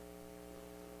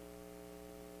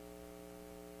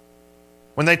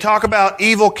 When they talk about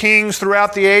evil kings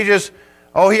throughout the ages,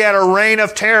 oh, he had a reign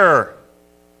of terror.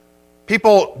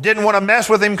 People didn't want to mess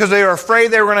with him because they were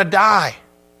afraid they were going to die.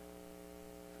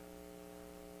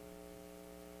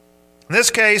 In this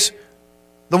case,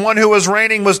 the one who was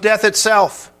reigning was death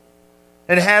itself.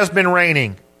 It has been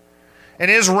reigning. And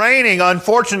is reigning,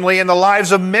 unfortunately, in the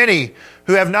lives of many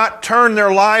who have not turned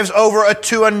their lives over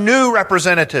to a new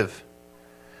representative.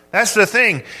 That's the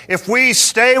thing. If we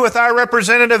stay with our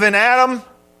representative in Adam,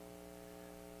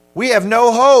 we have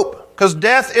no hope because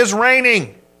death is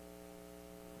reigning.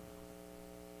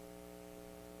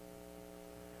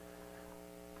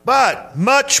 But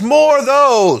much more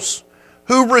those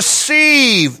who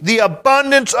receive the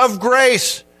abundance of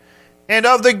grace and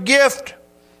of the gift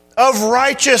of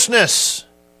righteousness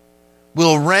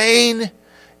will reign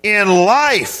in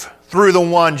life through the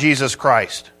one Jesus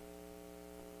Christ.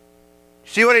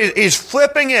 See what he's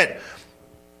flipping it.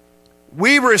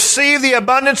 We receive the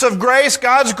abundance of grace,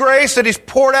 God's grace that he's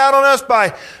poured out on us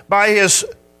by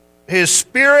his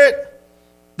Spirit.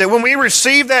 That when we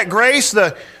receive that grace,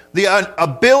 the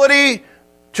ability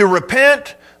to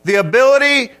repent, the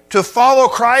ability to follow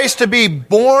Christ, to be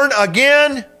born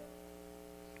again.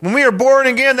 When we are born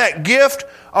again, that gift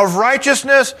of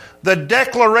righteousness, the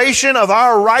declaration of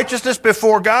our righteousness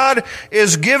before God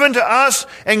is given to us.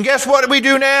 And guess what we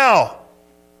do now?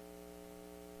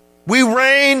 We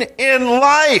reign in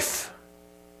life.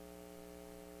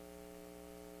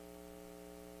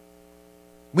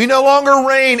 We no longer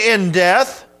reign in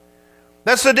death.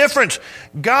 That's the difference.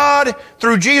 God,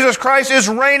 through Jesus Christ, is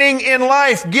reigning in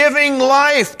life, giving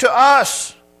life to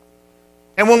us.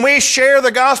 And when we share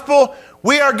the gospel,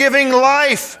 we are giving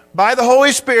life by the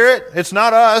Holy Spirit, it's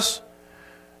not us,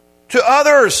 to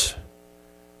others.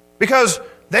 Because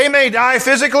they may die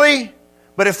physically,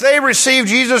 but if they receive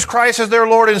Jesus Christ as their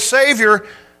Lord and Savior,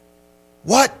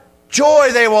 what joy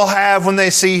they will have when they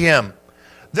see Him.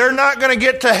 They're not going to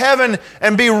get to heaven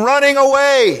and be running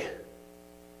away,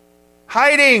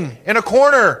 hiding in a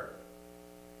corner.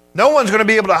 No one's going to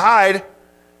be able to hide.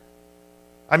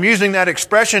 I'm using that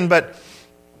expression, but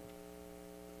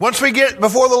once we get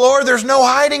before the Lord, there's no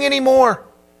hiding anymore.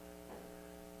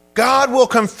 God will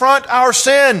confront our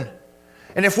sin.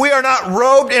 And if we are not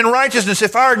robed in righteousness,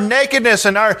 if our nakedness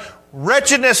and our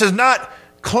wretchedness is not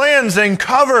cleansed and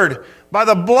covered by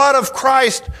the blood of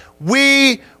Christ,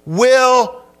 we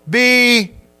will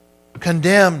be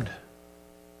condemned.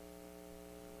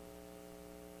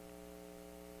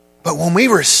 But when we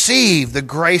receive the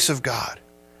grace of God,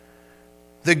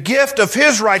 the gift of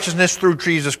His righteousness through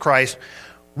Jesus Christ,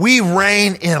 we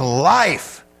reign in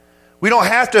life. We don't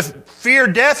have to fear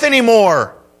death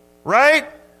anymore, right?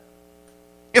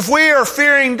 If we are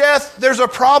fearing death, there's a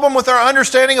problem with our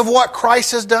understanding of what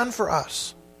Christ has done for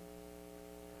us.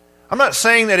 I'm not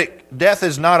saying that death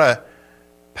is not a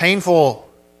painful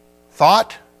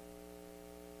thought.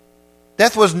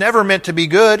 Death was never meant to be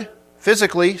good,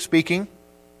 physically speaking.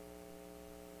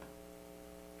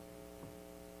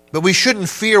 But we shouldn't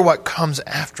fear what comes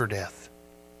after death.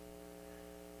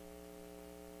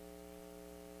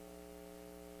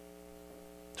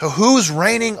 So who's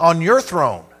reigning on your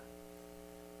throne?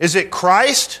 Is it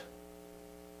Christ?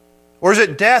 Or is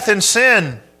it death and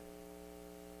sin?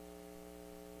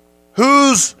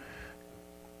 Whose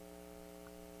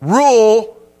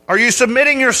rule are you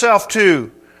submitting yourself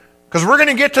to? Because we're going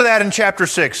to get to that in chapter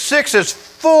 6. 6 is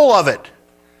full of it.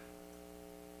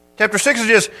 Chapter 6 is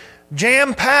just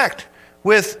jam-packed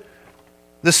with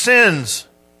the sins,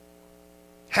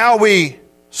 how we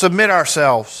submit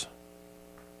ourselves.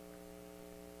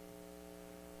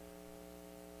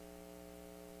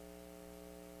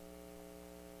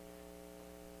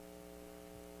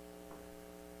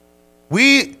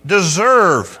 We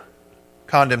deserve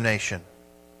condemnation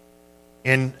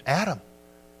in Adam.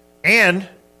 And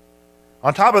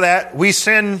on top of that, we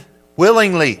sin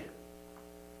willingly.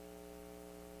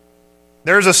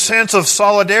 There's a sense of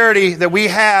solidarity that we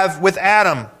have with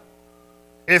Adam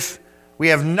if we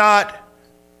have not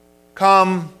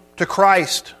come to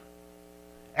Christ.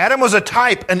 Adam was a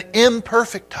type, an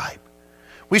imperfect type.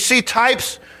 We see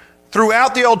types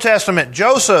throughout the Old Testament: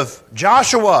 Joseph,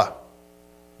 Joshua,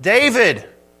 David.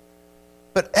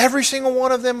 But every single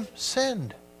one of them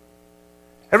sinned.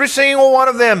 Every single one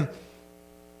of them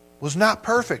was not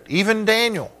perfect. Even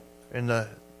Daniel and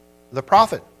the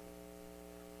prophet.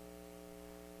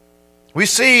 We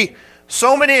see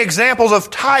so many examples of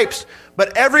types,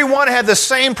 but everyone had the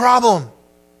same problem: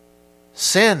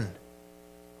 sin.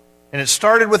 And it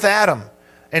started with Adam,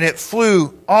 and it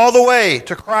flew all the way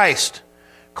to Christ.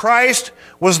 Christ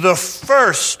was the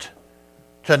first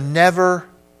to never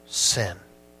sin.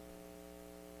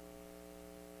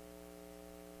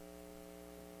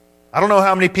 I don't know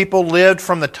how many people lived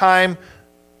from the time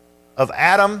of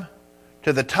Adam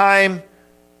to the time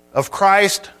of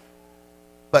Christ,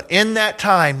 but in that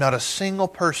time, not a single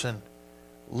person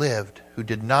lived who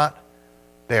did not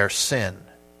bear sin.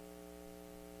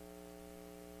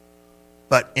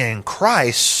 But in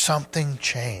Christ, something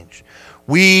changed.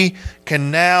 We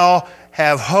can now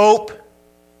have hope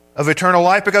of eternal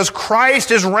life because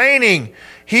Christ is reigning.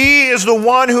 He is the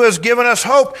one who has given us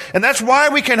hope. And that's why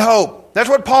we can hope. That's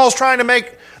what Paul's trying to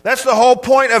make. That's the whole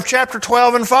point of chapter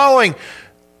 12 and following.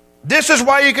 This is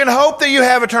why you can hope that you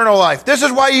have eternal life. This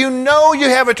is why you know you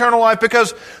have eternal life,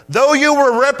 because though you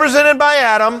were represented by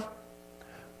Adam,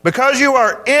 because you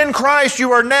are in Christ,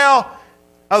 you are now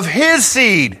of his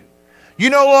seed. You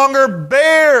no longer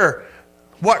bear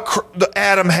what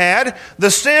Adam had.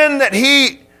 The sin that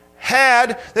he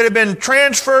had that had been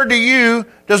transferred to you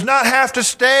does not have to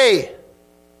stay.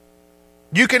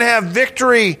 You can have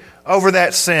victory over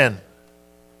that sin.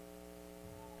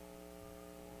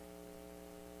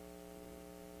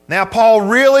 Now, Paul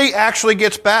really actually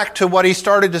gets back to what he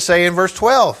started to say in verse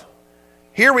 12.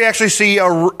 Here we actually see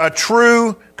a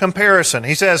true comparison.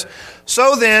 He says,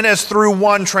 "So then, as through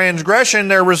one transgression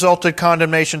there resulted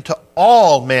condemnation to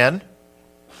all men."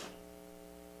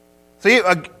 See,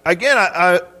 again,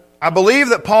 I believe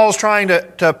that Paul's trying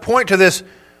to point to this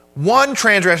one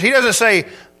transgression. He doesn't say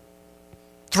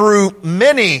through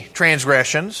many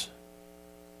transgressions,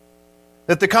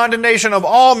 that the condemnation of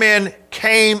all men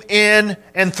came in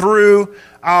and through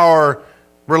our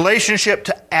relationship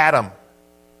to Adam.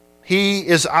 He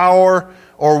is our,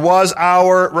 or was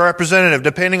our, representative,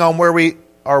 depending on where we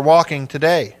are walking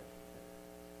today.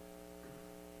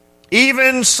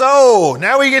 Even so,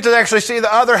 now we get to actually see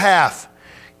the other half.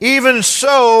 Even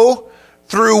so,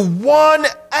 through one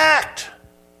act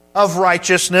of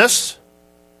righteousness,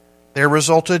 there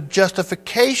resulted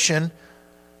justification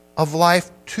of life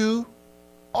to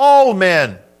all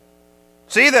men.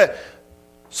 See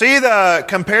the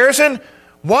comparison?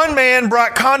 One man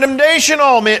brought condemnation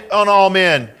on all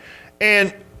men.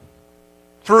 And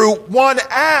through one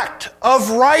act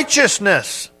of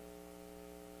righteousness,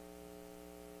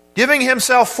 giving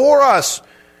himself for us,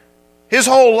 his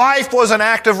whole life was an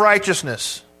act of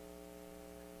righteousness.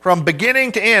 From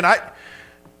beginning to end.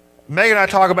 Megan and I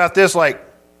talk about this like,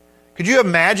 could you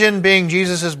imagine being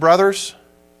Jesus' brothers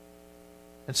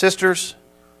and sisters?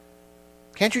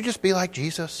 Can't you just be like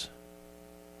Jesus?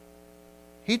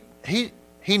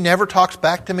 He never talks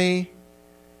back to me.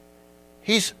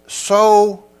 He's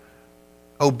so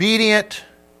obedient,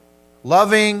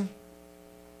 loving,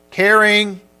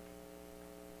 caring.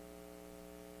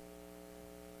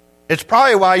 It's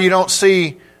probably why you don't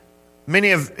see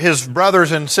many of his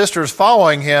brothers and sisters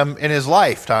following him in his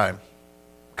lifetime.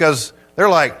 Because they're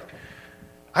like,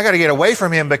 I got to get away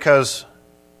from him because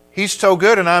he's so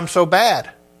good and I'm so bad.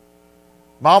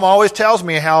 Mom always tells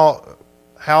me how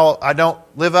I don't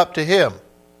live up to him.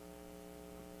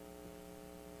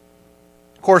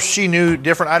 Of course, she knew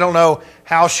different. I don't know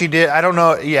how she did. I don't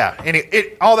know. Yeah.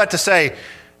 All that to say,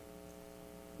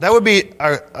 that would be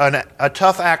a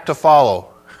tough act to follow.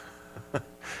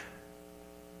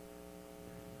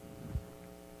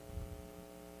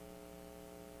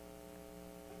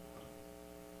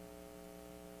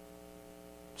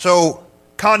 So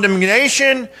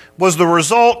condemnation was the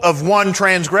result of one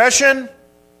transgression,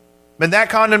 and that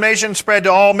condemnation spread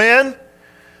to all men.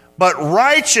 But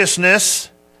righteousness,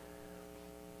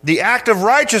 the act of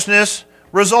righteousness,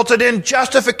 resulted in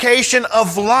justification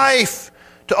of life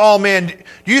to all men.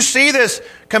 Do you see this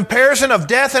comparison of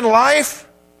death and life?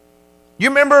 You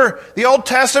remember the Old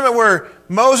Testament where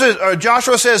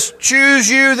Joshua says, "Choose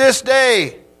you this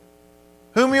day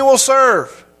whom you will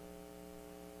serve.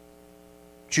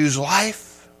 Choose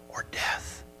life or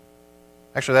death."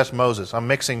 Actually, that's Moses. I'm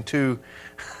mixing two.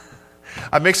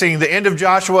 I'm mixing the end of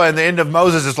Joshua and the end of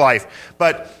Moses' life.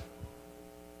 But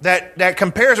that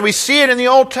comparison, we see it in the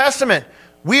Old Testament.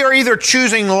 We are either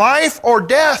choosing life or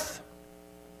death.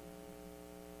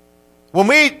 When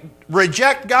we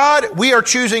reject God, we are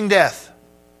choosing death.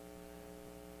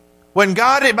 When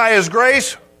God, by His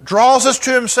grace, draws us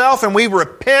to Himself and we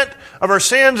repent of our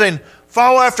sins and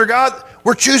follow after God,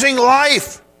 we're choosing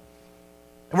life.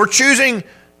 And we're choosing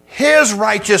His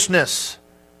righteousness.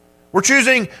 We're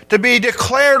choosing to be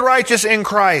declared righteous in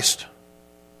Christ.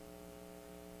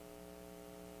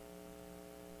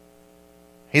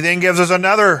 He then gives us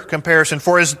another comparison.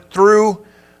 For as through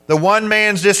the one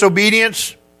man's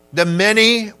disobedience, the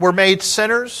many were made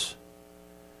sinners.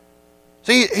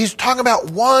 See, he's talking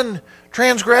about one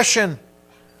transgression.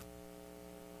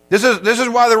 This is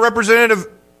why the representative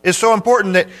is so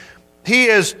important, that he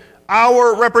is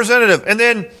our representative. And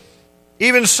then,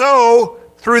 even so,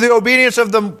 through the obedience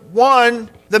of the one,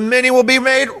 the many will be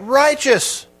made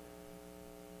righteous.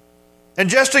 And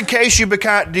just in case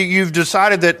you've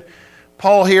decided that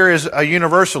Paul here is a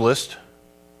universalist,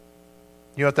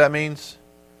 you know what that means?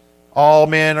 All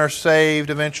men are saved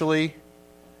eventually.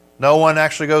 No one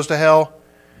actually goes to hell.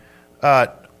 I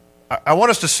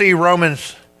want us to see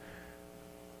Romans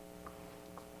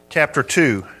chapter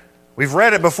 2. We've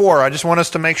read it before. I just want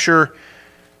us to make sure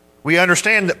we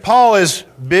understand that Paul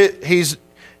he's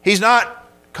not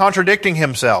contradicting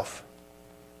himself.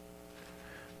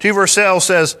 2 verse 12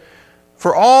 says,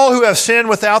 "For all who have sinned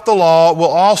without the law will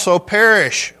also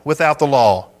perish without the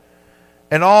law,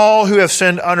 and all who have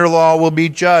sinned under law will be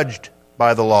judged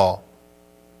by the law.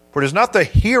 For it is not the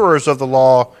hearers of the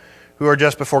law who are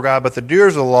just before God, but the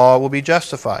doers of the law will be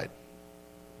justified."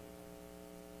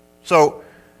 So,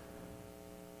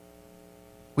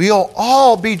 we'll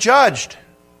all be judged.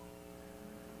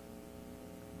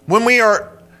 When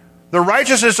the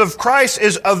righteousness of Christ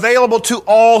is available to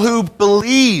all who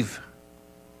believe.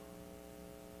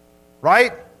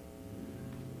 Right?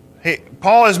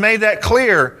 Paul has made that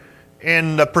clear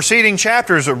in the preceding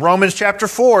chapters. Of Romans chapter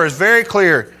 4 is very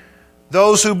clear.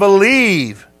 Those who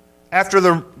believe, after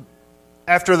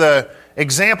the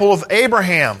example of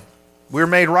Abraham, we're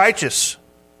made righteous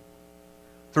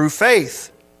through faith.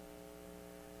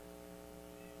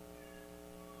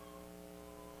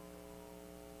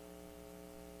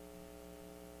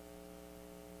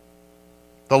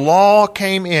 The law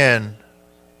came in,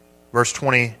 verse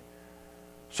 20,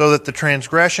 so that the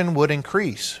transgression would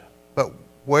increase. But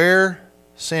where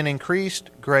sin increased,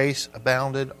 grace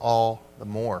abounded all the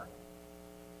more.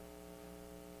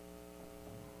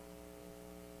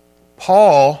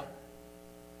 Paul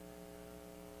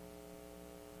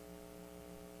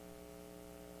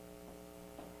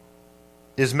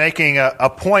is making a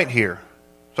point here.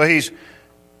 So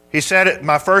he said it.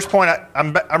 My first point.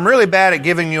 I'm really bad at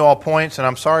giving you all points, and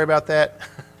I'm sorry about that.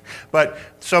 But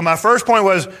so my first point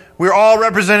was we're all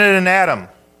represented in Adam.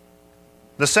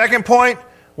 The second point,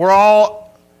 we're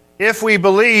all, if we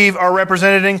believe, are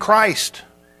represented in Christ.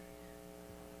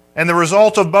 And the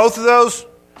result of both of those,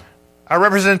 our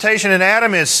representation in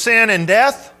Adam is sin and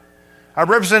death. Our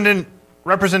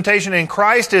representation in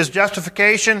Christ is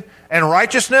justification and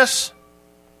righteousness.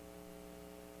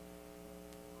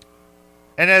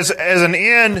 And as an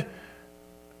end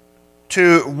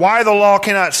to why the law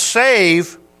cannot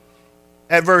save,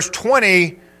 at verse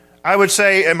 20, I would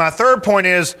say, and my third point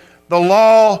is, the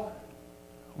law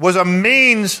was a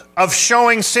means of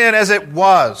showing sin as it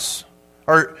was.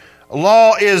 Or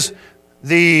law is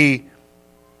the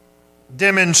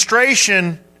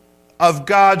demonstration of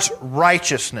God's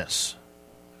righteousness.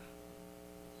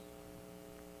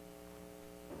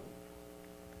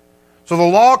 So the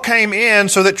law came in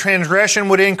so that transgression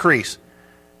would increase.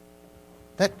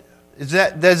 Does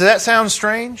that sound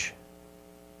strange?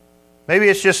 Maybe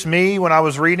it's just me when I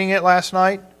was reading it last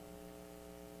night,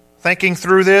 thinking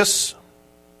through this.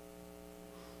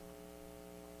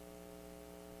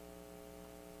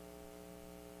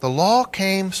 The law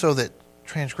came so that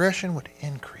transgression would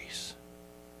increase.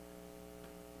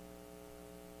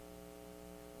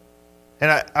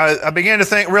 And I began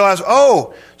to realize,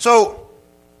 so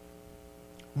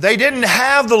they didn't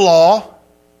have the law,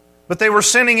 but they were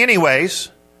sinning anyways.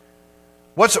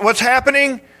 What's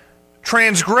happening?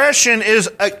 Transgression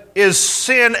is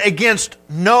sin against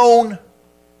known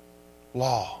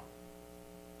law.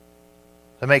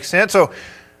 That makes sense? So,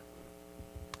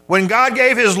 when God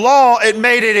gave His law, it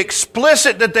made it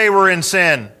explicit that they were in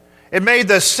sin. It made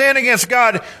the sin against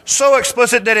God so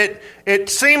explicit that it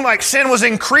seemed like sin was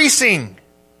increasing.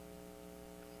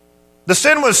 The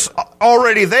sin was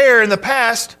already there in the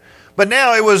past, but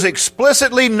now it was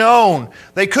explicitly known.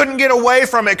 They couldn't get away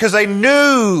from it because they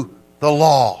knew the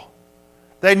law.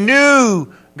 They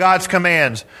knew God's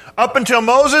commands. Up until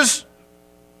Moses,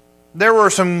 there were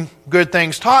some good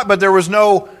things taught, but there was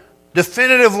no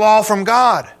definitive law from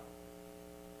God.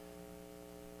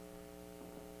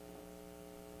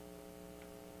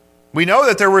 We know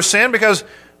that there was sin because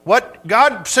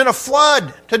God sent a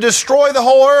flood to destroy the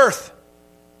whole earth.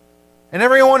 And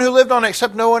everyone who lived on it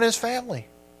except Noah and his family.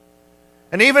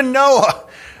 And even Noah,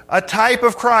 a type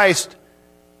of Christ,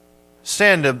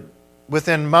 sinned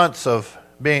within months of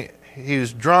he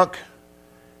was drunk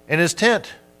in his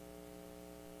tent.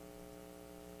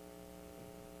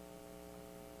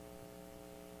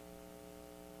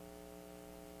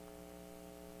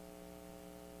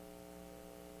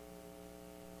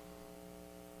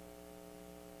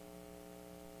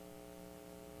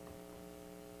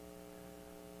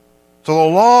 So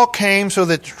the law came so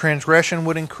that transgression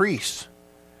would increase.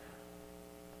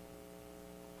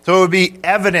 So it would be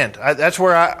evident. That's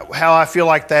how I feel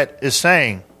like that is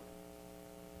saying.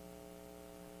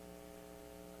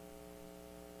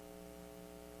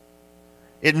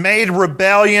 It made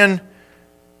rebellion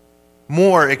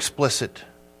more explicit,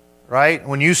 right?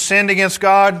 When you sinned against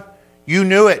God, you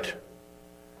knew it.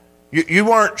 You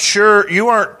weren't sure. You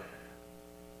weren't.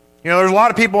 There's a lot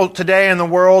of people today in the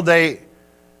world. They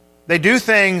do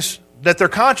things that their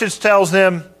conscience tells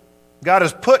them. God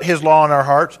has put His law in our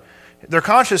hearts. Their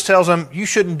conscience tells them, you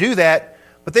shouldn't do that,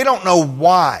 but they don't know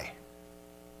why.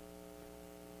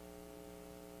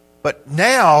 But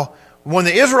now, when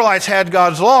the Israelites had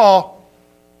God's law,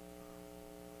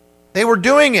 they were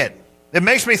doing it. It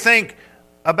makes me think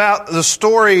about the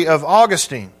story of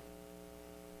Augustine.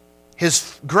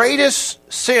 His greatest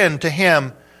sin to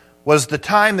him was the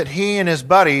time that he and his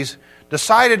buddies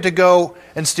decided to go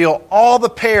and steal all the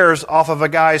pears off of a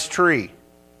guy's tree.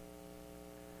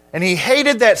 And he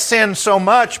hated that sin so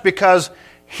much because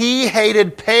he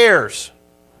hated pears.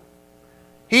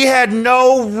 He had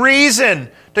no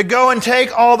reason to go and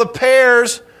take all the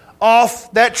pears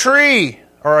off that tree.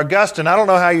 Or Augustine, I don't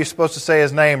know how you're supposed to say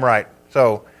his name right.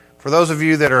 So, for those of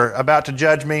you that are about to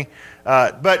judge me.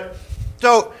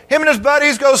 So, him and his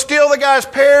buddies go steal the guy's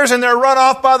pears and they're run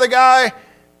off by the guy.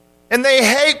 And they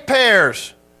hate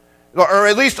pears. Or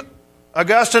at least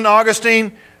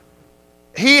Augustine,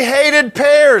 he hated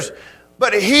pears.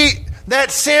 But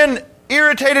that sin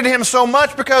irritated him so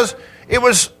much because he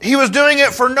was doing it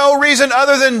for no reason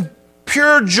other than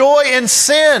pure joy in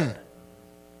sin.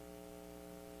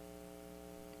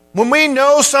 When we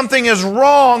know something is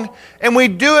wrong and we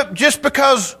do it just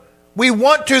because we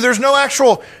want to, there's no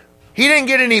actual... He didn't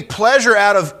get any pleasure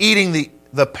out of eating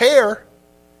the pear.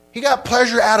 He got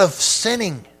pleasure out of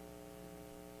sinning,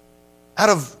 out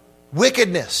of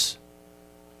wickedness.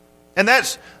 And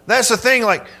that's the thing,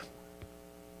 like,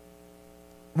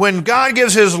 when God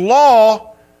gives His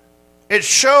law, it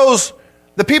shows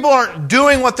the people aren't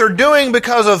doing what they're doing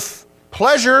because of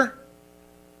pleasure.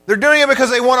 They're doing it because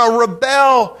they want to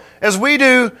rebel, as we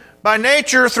do by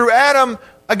nature through Adam,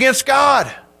 against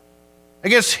God,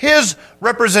 against His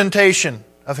representation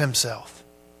of Himself.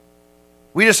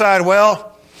 We decide, well,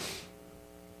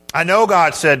 I know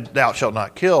God said, thou shalt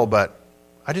not kill, but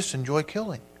I just enjoy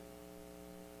killing.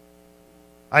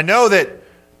 I know that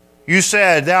you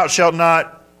said, thou shalt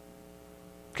not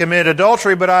commit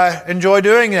adultery, but I enjoy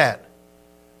doing that.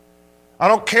 I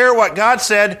don't care what God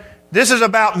said. This is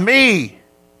about me.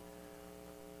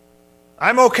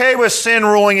 I'm okay with sin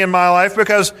ruling in my life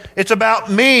because it's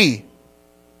about me.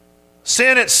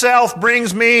 Sin itself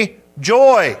brings me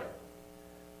joy,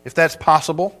 if that's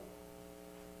possible.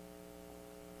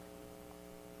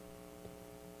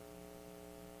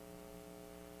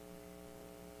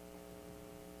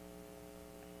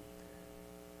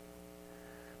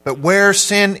 But where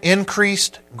sin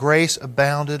increased, grace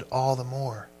abounded all the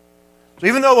more. So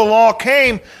even though the law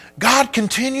came, God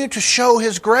continued to show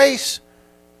His grace.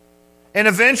 And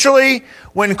eventually,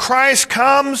 when Christ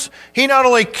comes, He not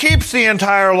only keeps the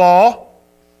entire law,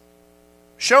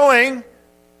 showing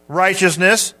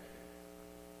righteousness,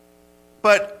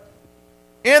 but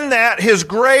in that His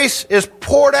grace is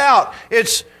poured out.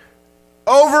 It's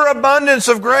overabundance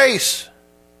of grace.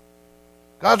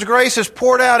 God's grace is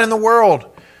poured out in the world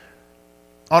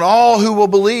on all who will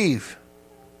believe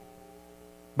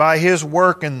by His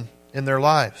work in their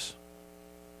lives.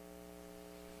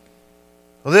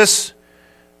 Well, this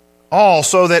all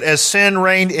so that as sin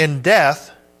reigned in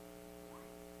death,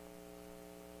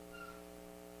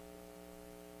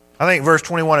 I think verse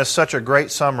 21 is such a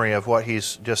great summary of what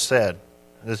he's just said.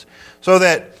 So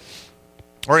that,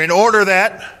 or in order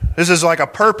that, this is like a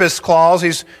purpose clause.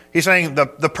 He's saying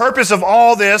the purpose of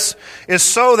all this is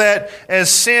so that as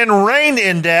sin reigned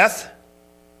in death,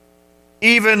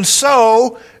 even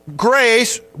so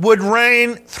grace would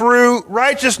reign through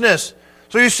righteousness.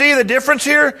 So you see the difference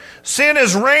here? Sin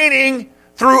is reigning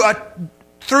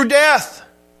through death.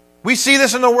 We see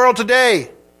this in the world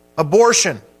today.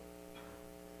 Abortion.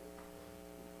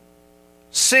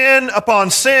 Sin upon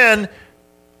sin.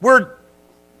 We're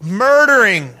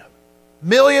murdering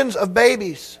millions of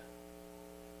babies.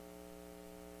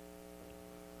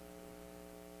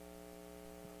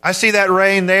 I see that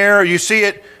reign there. You see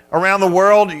it around the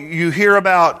world. You hear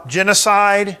about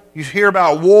genocide. You hear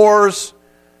about wars.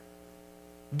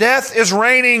 Death is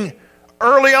reigning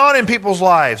early on in people's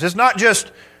lives. It's not just,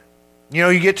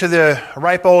 you get to the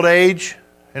ripe old age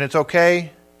and it's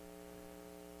okay.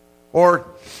 Or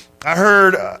I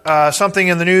heard something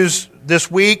in the news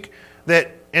this week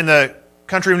that in the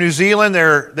country of New Zealand,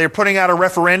 they're putting out a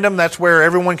referendum. That's where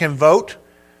everyone can vote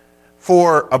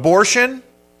for abortion,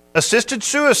 assisted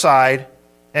suicide,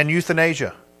 and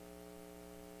euthanasia.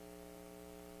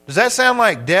 Does that sound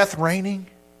like death reigning?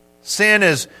 Sin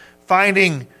is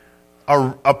finding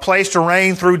a place to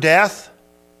reign through death.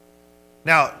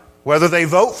 Now, whether they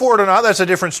vote for it or not, that's a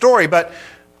different story. But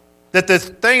that the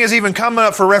thing is even coming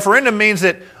up for referendum means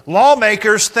that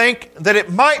lawmakers think that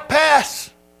it might pass.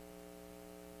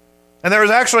 And there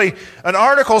was actually an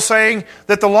article saying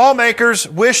that the lawmakers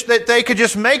wish that they could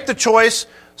just make the choice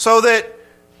so that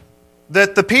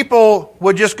the people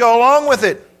would just go along with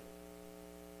it.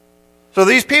 So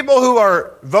these people who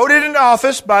are voted into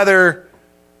office by their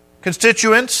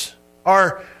constituents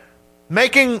are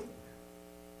making...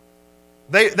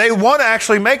 They want to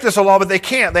actually make this a law, but they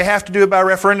can't. They have to do it by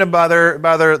referendum by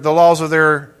the laws of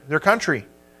their country.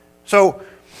 So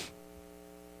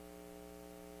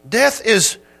death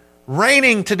is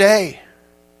reigning today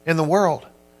in the world.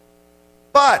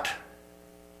 But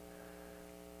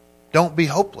don't be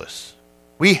hopeless.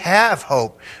 We have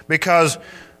hope because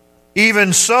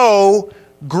even so,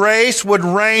 grace would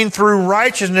reign through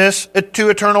righteousness to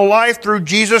eternal life through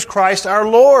Jesus Christ our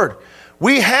Lord.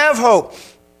 We have hope.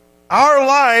 Our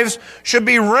lives should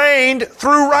be reigned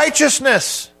through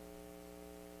righteousness.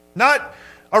 Not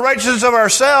a righteousness of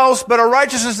ourselves, but a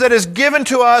righteousness that is given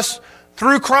to us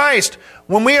through Christ.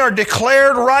 When we are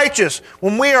declared righteous,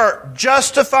 when we are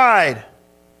justified,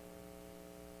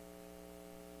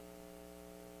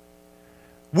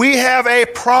 we have a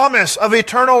promise of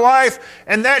eternal life,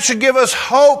 and that should give us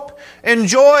hope and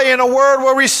joy in a world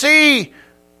where we see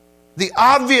the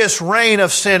obvious reign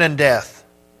of sin and death.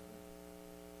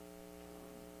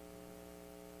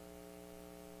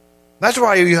 That's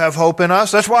why you have hope in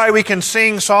us. That's why we can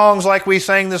sing songs like we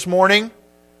sang this morning,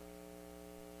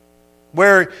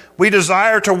 where we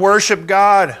desire to worship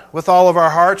God with all of our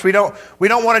hearts. We don't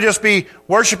want to just be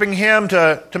worshiping Him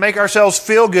to make ourselves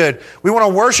feel good. We want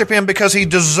to worship Him because He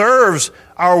deserves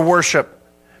our worship,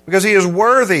 because He is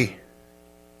worthy.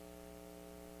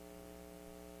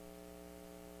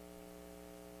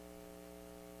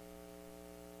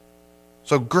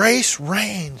 So grace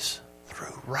reigns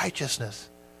through righteousness.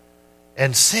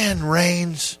 And sin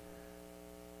reigns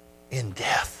in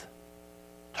death.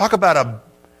 Talk about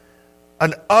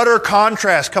an utter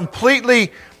contrast.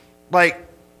 Completely,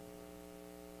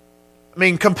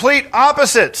 complete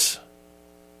opposites.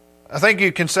 I think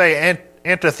you can say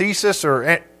antithesis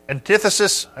or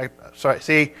antithesis.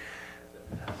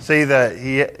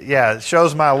 It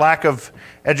shows my lack of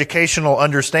educational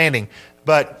understanding.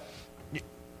 But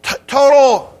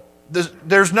total,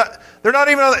 there's not... They're not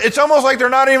even. It's almost like they're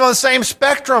not even on the same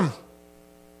spectrum,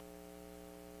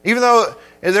 even though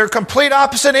they're complete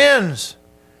opposite ends.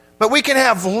 But we can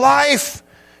have life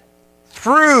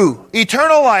through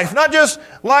eternal life, not just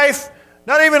life,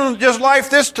 not even just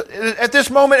life at this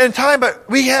moment in time, but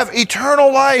we have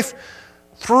eternal life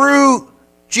through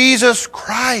Jesus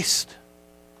Christ,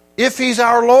 if He's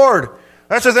our Lord.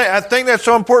 That's the thing. I think that's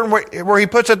so important where He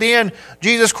puts at the end,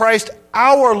 Jesus Christ,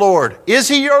 our Lord. Is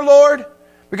He your Lord?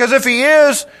 Because if He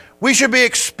is, we should be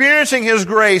experiencing His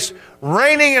grace,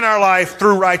 reigning in our life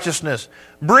through righteousness,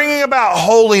 bringing about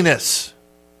holiness.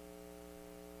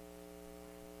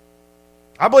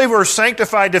 I believe we're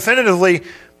sanctified definitively,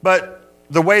 but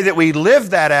the way that we live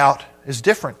that out is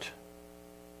different.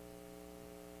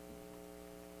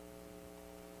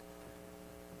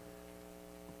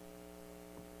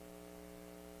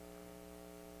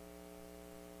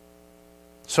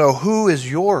 So who is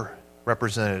your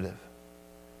representative?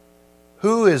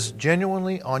 Who is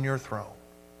genuinely on your throne?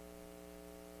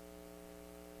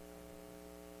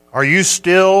 Are you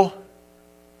still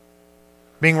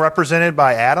being represented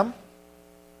by Adam?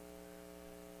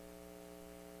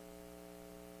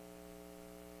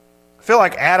 I feel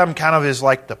like Adam kind of is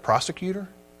like the prosecutor.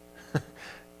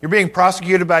 You're being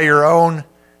prosecuted by your own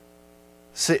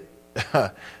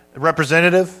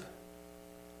representative.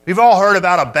 We've all heard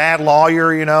about a bad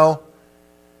lawyer, you know.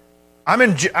 I'm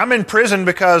in prison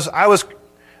because I was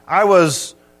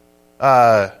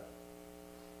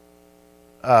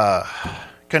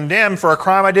condemned for a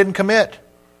crime I didn't commit.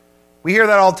 We hear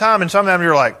that all the time, and sometimes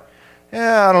you're like,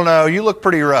 yeah, I don't know, you look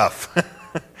pretty rough.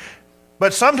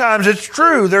 But sometimes it's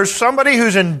true. There's somebody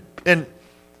who's in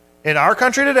our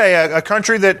country today, a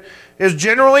country that is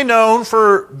generally known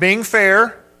for being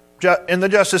fair in the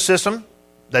justice system.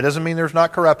 That doesn't mean there's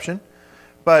not corruption.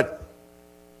 But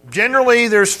generally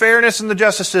there's fairness in the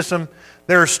justice system.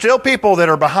 There are still people that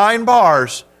are behind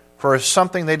bars for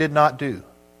something they did not do.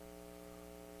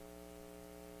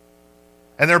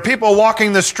 And there are people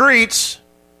walking the streets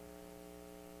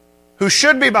who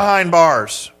should be behind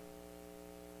bars.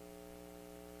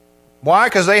 Why?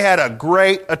 Because they had a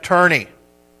great attorney.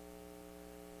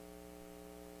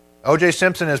 O.J.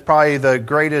 Simpson is probably the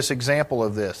greatest example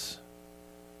of this.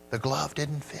 The glove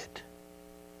didn't fit.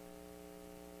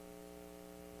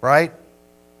 Right?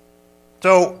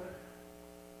 So,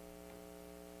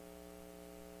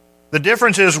 the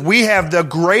difference is we have the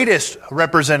greatest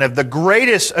representative, the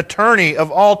greatest attorney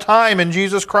of all time in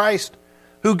Jesus Christ,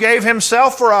 who gave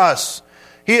himself for us.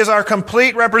 He is our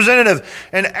complete representative.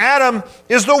 And Adam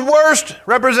is the worst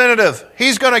representative.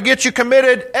 He's going to get you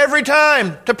committed every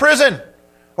time to prison.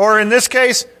 Or in this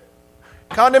case,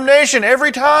 condemnation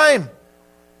every time.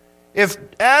 If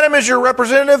Adam is your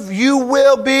representative, you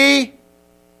will be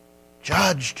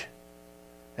judged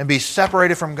and be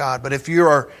separated from God. But if you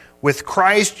are with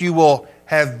Christ, you will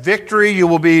have victory. You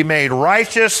will be made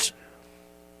righteous,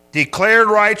 declared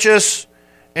righteous,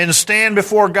 and stand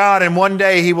before God. And one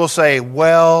day He will say,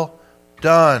 well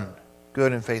done,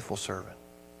 good and faithful servant.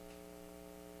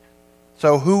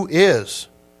 So who is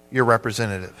your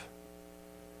representative?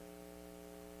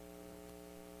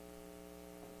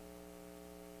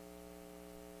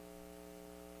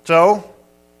 So,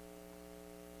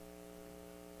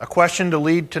 a question to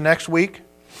lead to next week.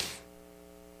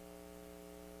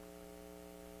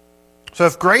 So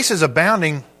if grace is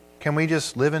abounding, can we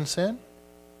just live in sin?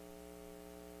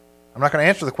 I'm not going to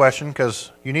answer the question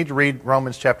because you need to read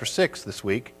Romans chapter 6 this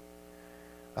week.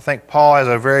 I think Paul has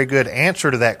a very good answer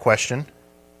to that question.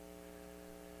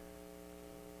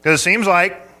 Because it seems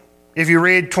like if you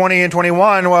read 20 and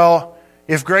 21, well,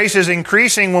 if grace is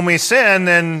increasing when we sin,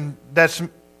 then that's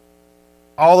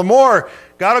all the more.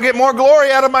 God will get more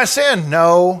glory out of my sin.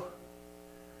 No.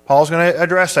 Paul's going to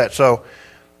address that. So,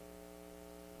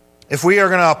 if we are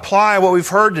going to apply what we've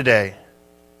heard today,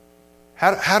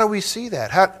 how do we see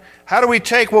that? How do we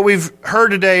take what we've heard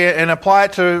today and apply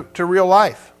it to real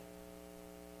life?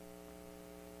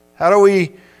 How do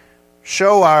we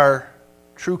show our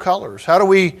true colors? How do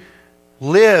we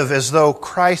live as though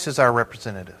Christ is our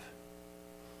representative?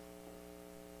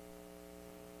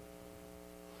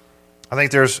 I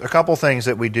think there's a couple things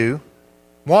that we do.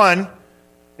 One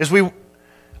is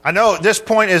I know this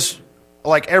point is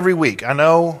like every week. I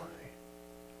know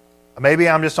maybe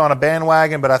I'm just on a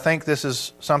bandwagon, but I think this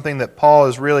is something that Paul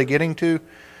is really getting to.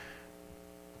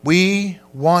 We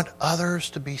want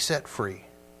others to be set free.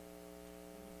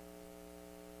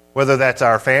 Whether that's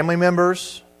our family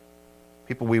members,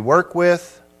 people we work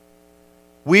with,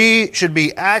 we should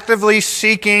be actively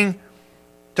seeking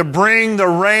to bring the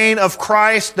reign of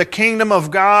Christ, the kingdom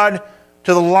of God,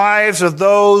 to the lives of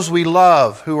those we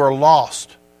love who are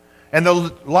lost. And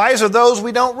the lives of those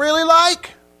we don't really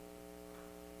like.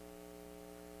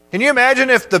 Can you imagine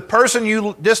if the person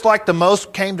you dislike the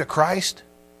most came to Christ?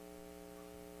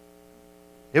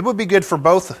 It would be good for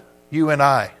both you and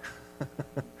I.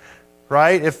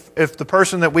 Right? If the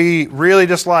person that we really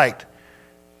disliked,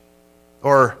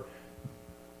 or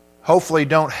hopefully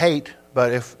don't hate,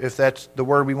 but if that's the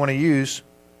word we want to use,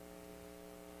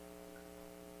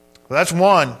 well, that's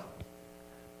one.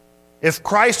 If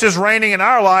Christ is reigning in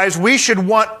our lives, we should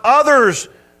want others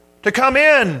to come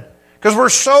in because we're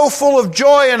so full of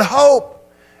joy and hope,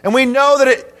 and we know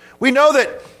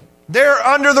that they're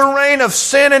under the reign of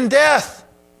sin and death,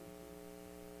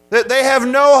 that they have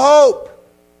no hope.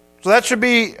 So that should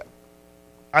be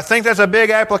I think that's a big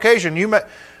application.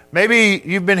 Maybe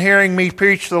you've been hearing me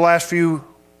preach the last few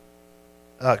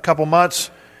couple months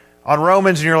on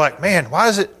Romans, and you're like, man, why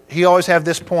does he always have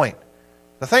this point?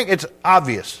 I think it's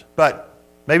obvious, but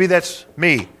maybe that's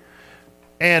me.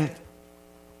 And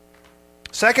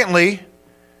secondly,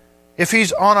 if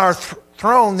he's on our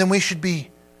throne, then we should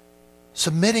be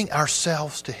submitting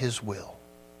ourselves to his will.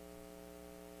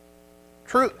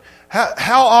 True.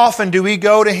 How often do we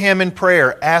go to him in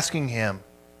prayer asking him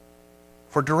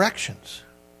for directions?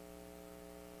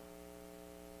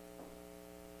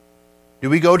 Do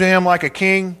we go to him like a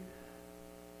king?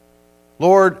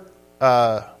 Lord,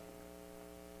 I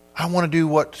want to do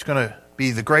what's going to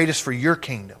be the greatest for your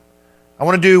kingdom. I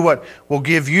want to do what will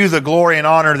give you the glory and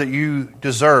honor that you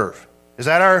deserve. Is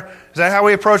that how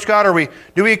we approach God? Or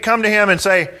do we come to him and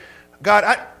say, God,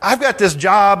 I've got this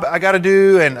job I got to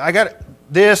do, and I got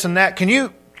this and that. Can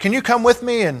you come with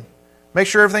me and make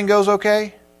sure everything goes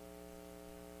okay?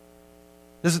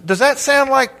 Does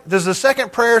the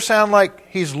second prayer sound like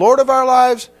he's Lord of our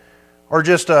lives, or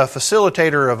just a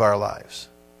facilitator of our lives?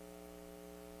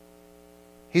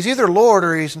 He's either Lord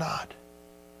or he's not.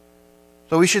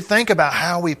 So we should think about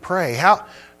how we pray. How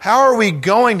are we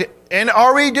going to, and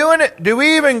are we doing it? Do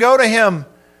we even go to him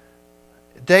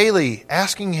daily,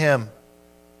 asking him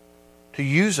to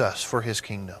use us for his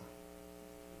kingdom?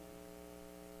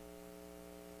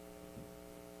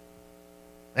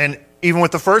 And even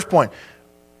with the first point,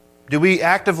 do we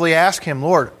actively ask him,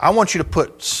 Lord, I want you to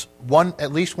put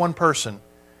at least one person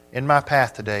in my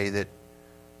path today that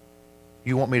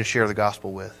you want me to share the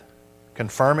gospel with?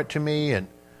 Confirm it to me and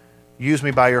use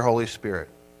me by your Holy Spirit.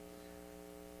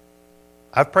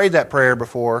 I've prayed that prayer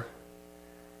before,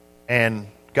 and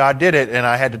God did it, and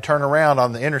I had to turn around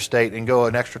on the interstate and go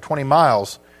an extra 20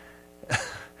 miles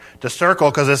to circle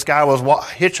because this guy was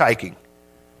hitchhiking.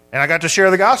 And I got to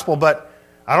share the gospel, but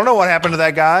I don't know what happened to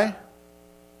that guy.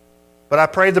 But I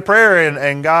prayed the prayer,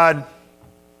 and God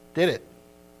did it.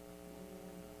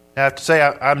 I have to say,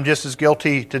 I'm just as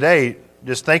guilty today,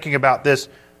 just thinking about this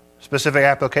specific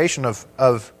application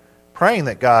of praying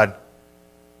that God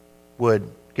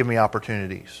would give me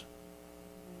opportunities.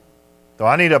 So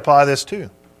I need to apply this too.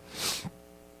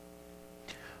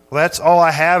 Well, that's all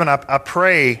I have, and I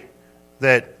pray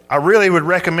that I really would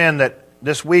recommend that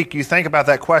this week you think about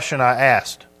that question I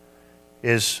asked.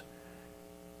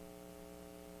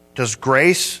 Does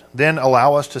grace then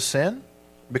allow us to sin?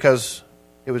 Because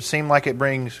it would seem like it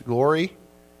brings glory,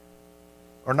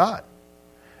 or not?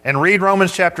 And read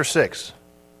Romans chapter 6.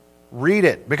 Read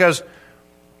it. Because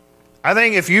I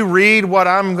think if you read what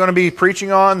I'm going to be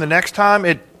preaching on the next time,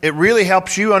 it really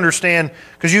helps you understand,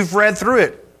 because you've read through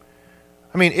it.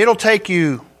 I mean, it'll take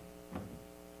you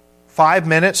 5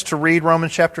 minutes to read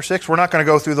Romans chapter 6. We're not going to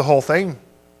go through the whole thing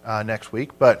next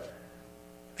week, but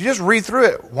if you just read through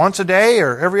it once a day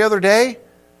or every other day,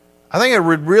 I think it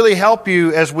would really help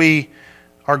you as we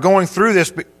are going through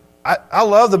this. I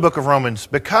love the book of Romans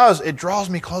because it draws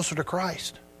me closer to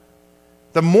Christ.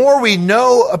 The more we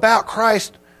know about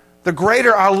Christ, the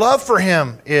greater our love for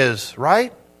him is,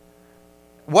 right?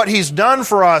 What he's done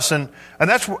for us, and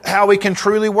that's how we can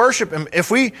truly worship him. If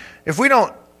we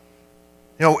don't,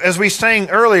 as we sang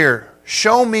earlier,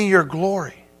 show me your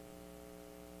glory.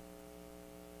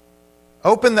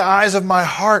 Open the eyes of my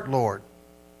heart, Lord,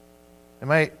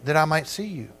 that I might see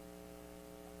you.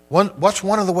 What's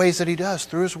one of the ways that he does?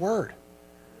 Through his word.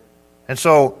 And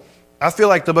so I feel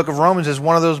like the book of Romans is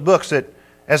one of those books that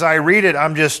as I read it,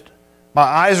 my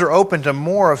eyes are open to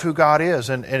more of who God is,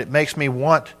 and it makes me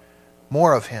want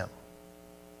more of him,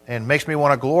 and makes me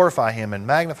want to glorify him and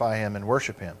magnify him and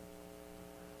worship him.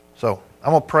 So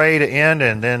I'm going to pray to end,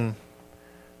 and then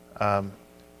I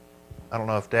don't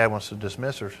know if Dad wants to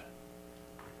dismiss or...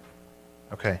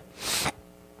 Okay.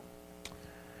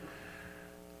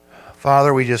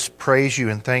 Father, we just praise you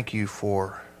and thank you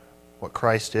for what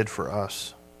Christ did for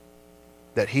us.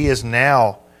 That he is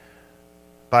now,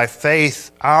 by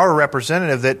faith, our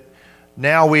representative, that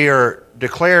now we are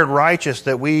declared righteous,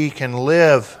 that we can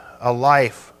live a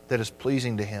life that is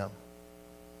pleasing to him.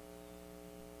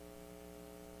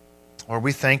 Lord,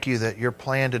 we thank you that your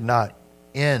plan did not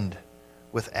end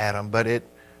with Adam, but it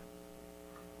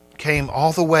came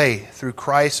all the way through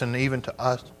Christ and even to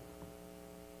us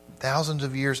thousands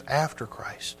of years after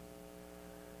Christ.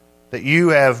 That you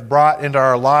have brought into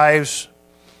our lives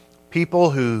people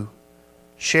who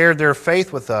shared their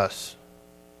faith with us,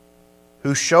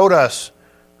 who showed us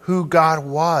who God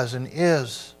was and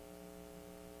is,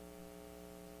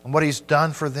 and what he's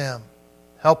done for them.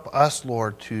 Help us,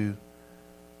 Lord, to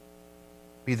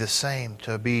be the same,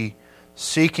 to be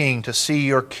seeking to see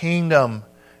your kingdom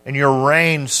and your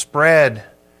reign spread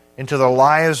into the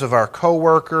lives of our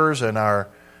coworkers and our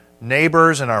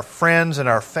neighbors and our friends and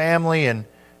our family and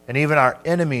even our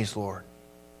enemies, Lord.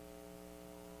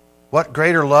 What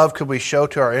greater love could we show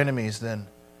to our enemies than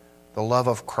the love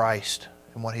of Christ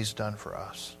and what He's done for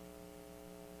us?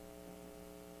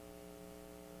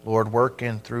 Lord, work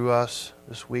in through us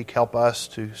this week. Help us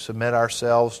to submit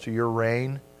ourselves to Your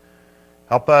reign.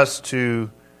 Help us to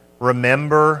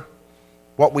remember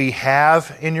what we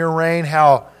have in Your reign,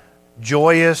 how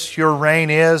joyous Your reign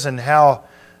is, and how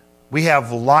we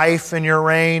have life in Your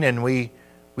reign, and we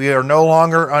are no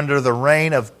longer under the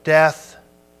reign of death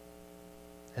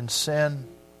and sin.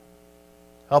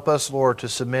 Help us, Lord, to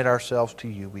submit ourselves to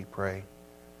You, we pray.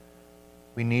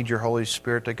 We need Your Holy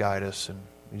Spirit to guide us, and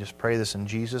we just pray this in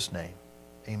Jesus' name.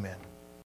 Amen.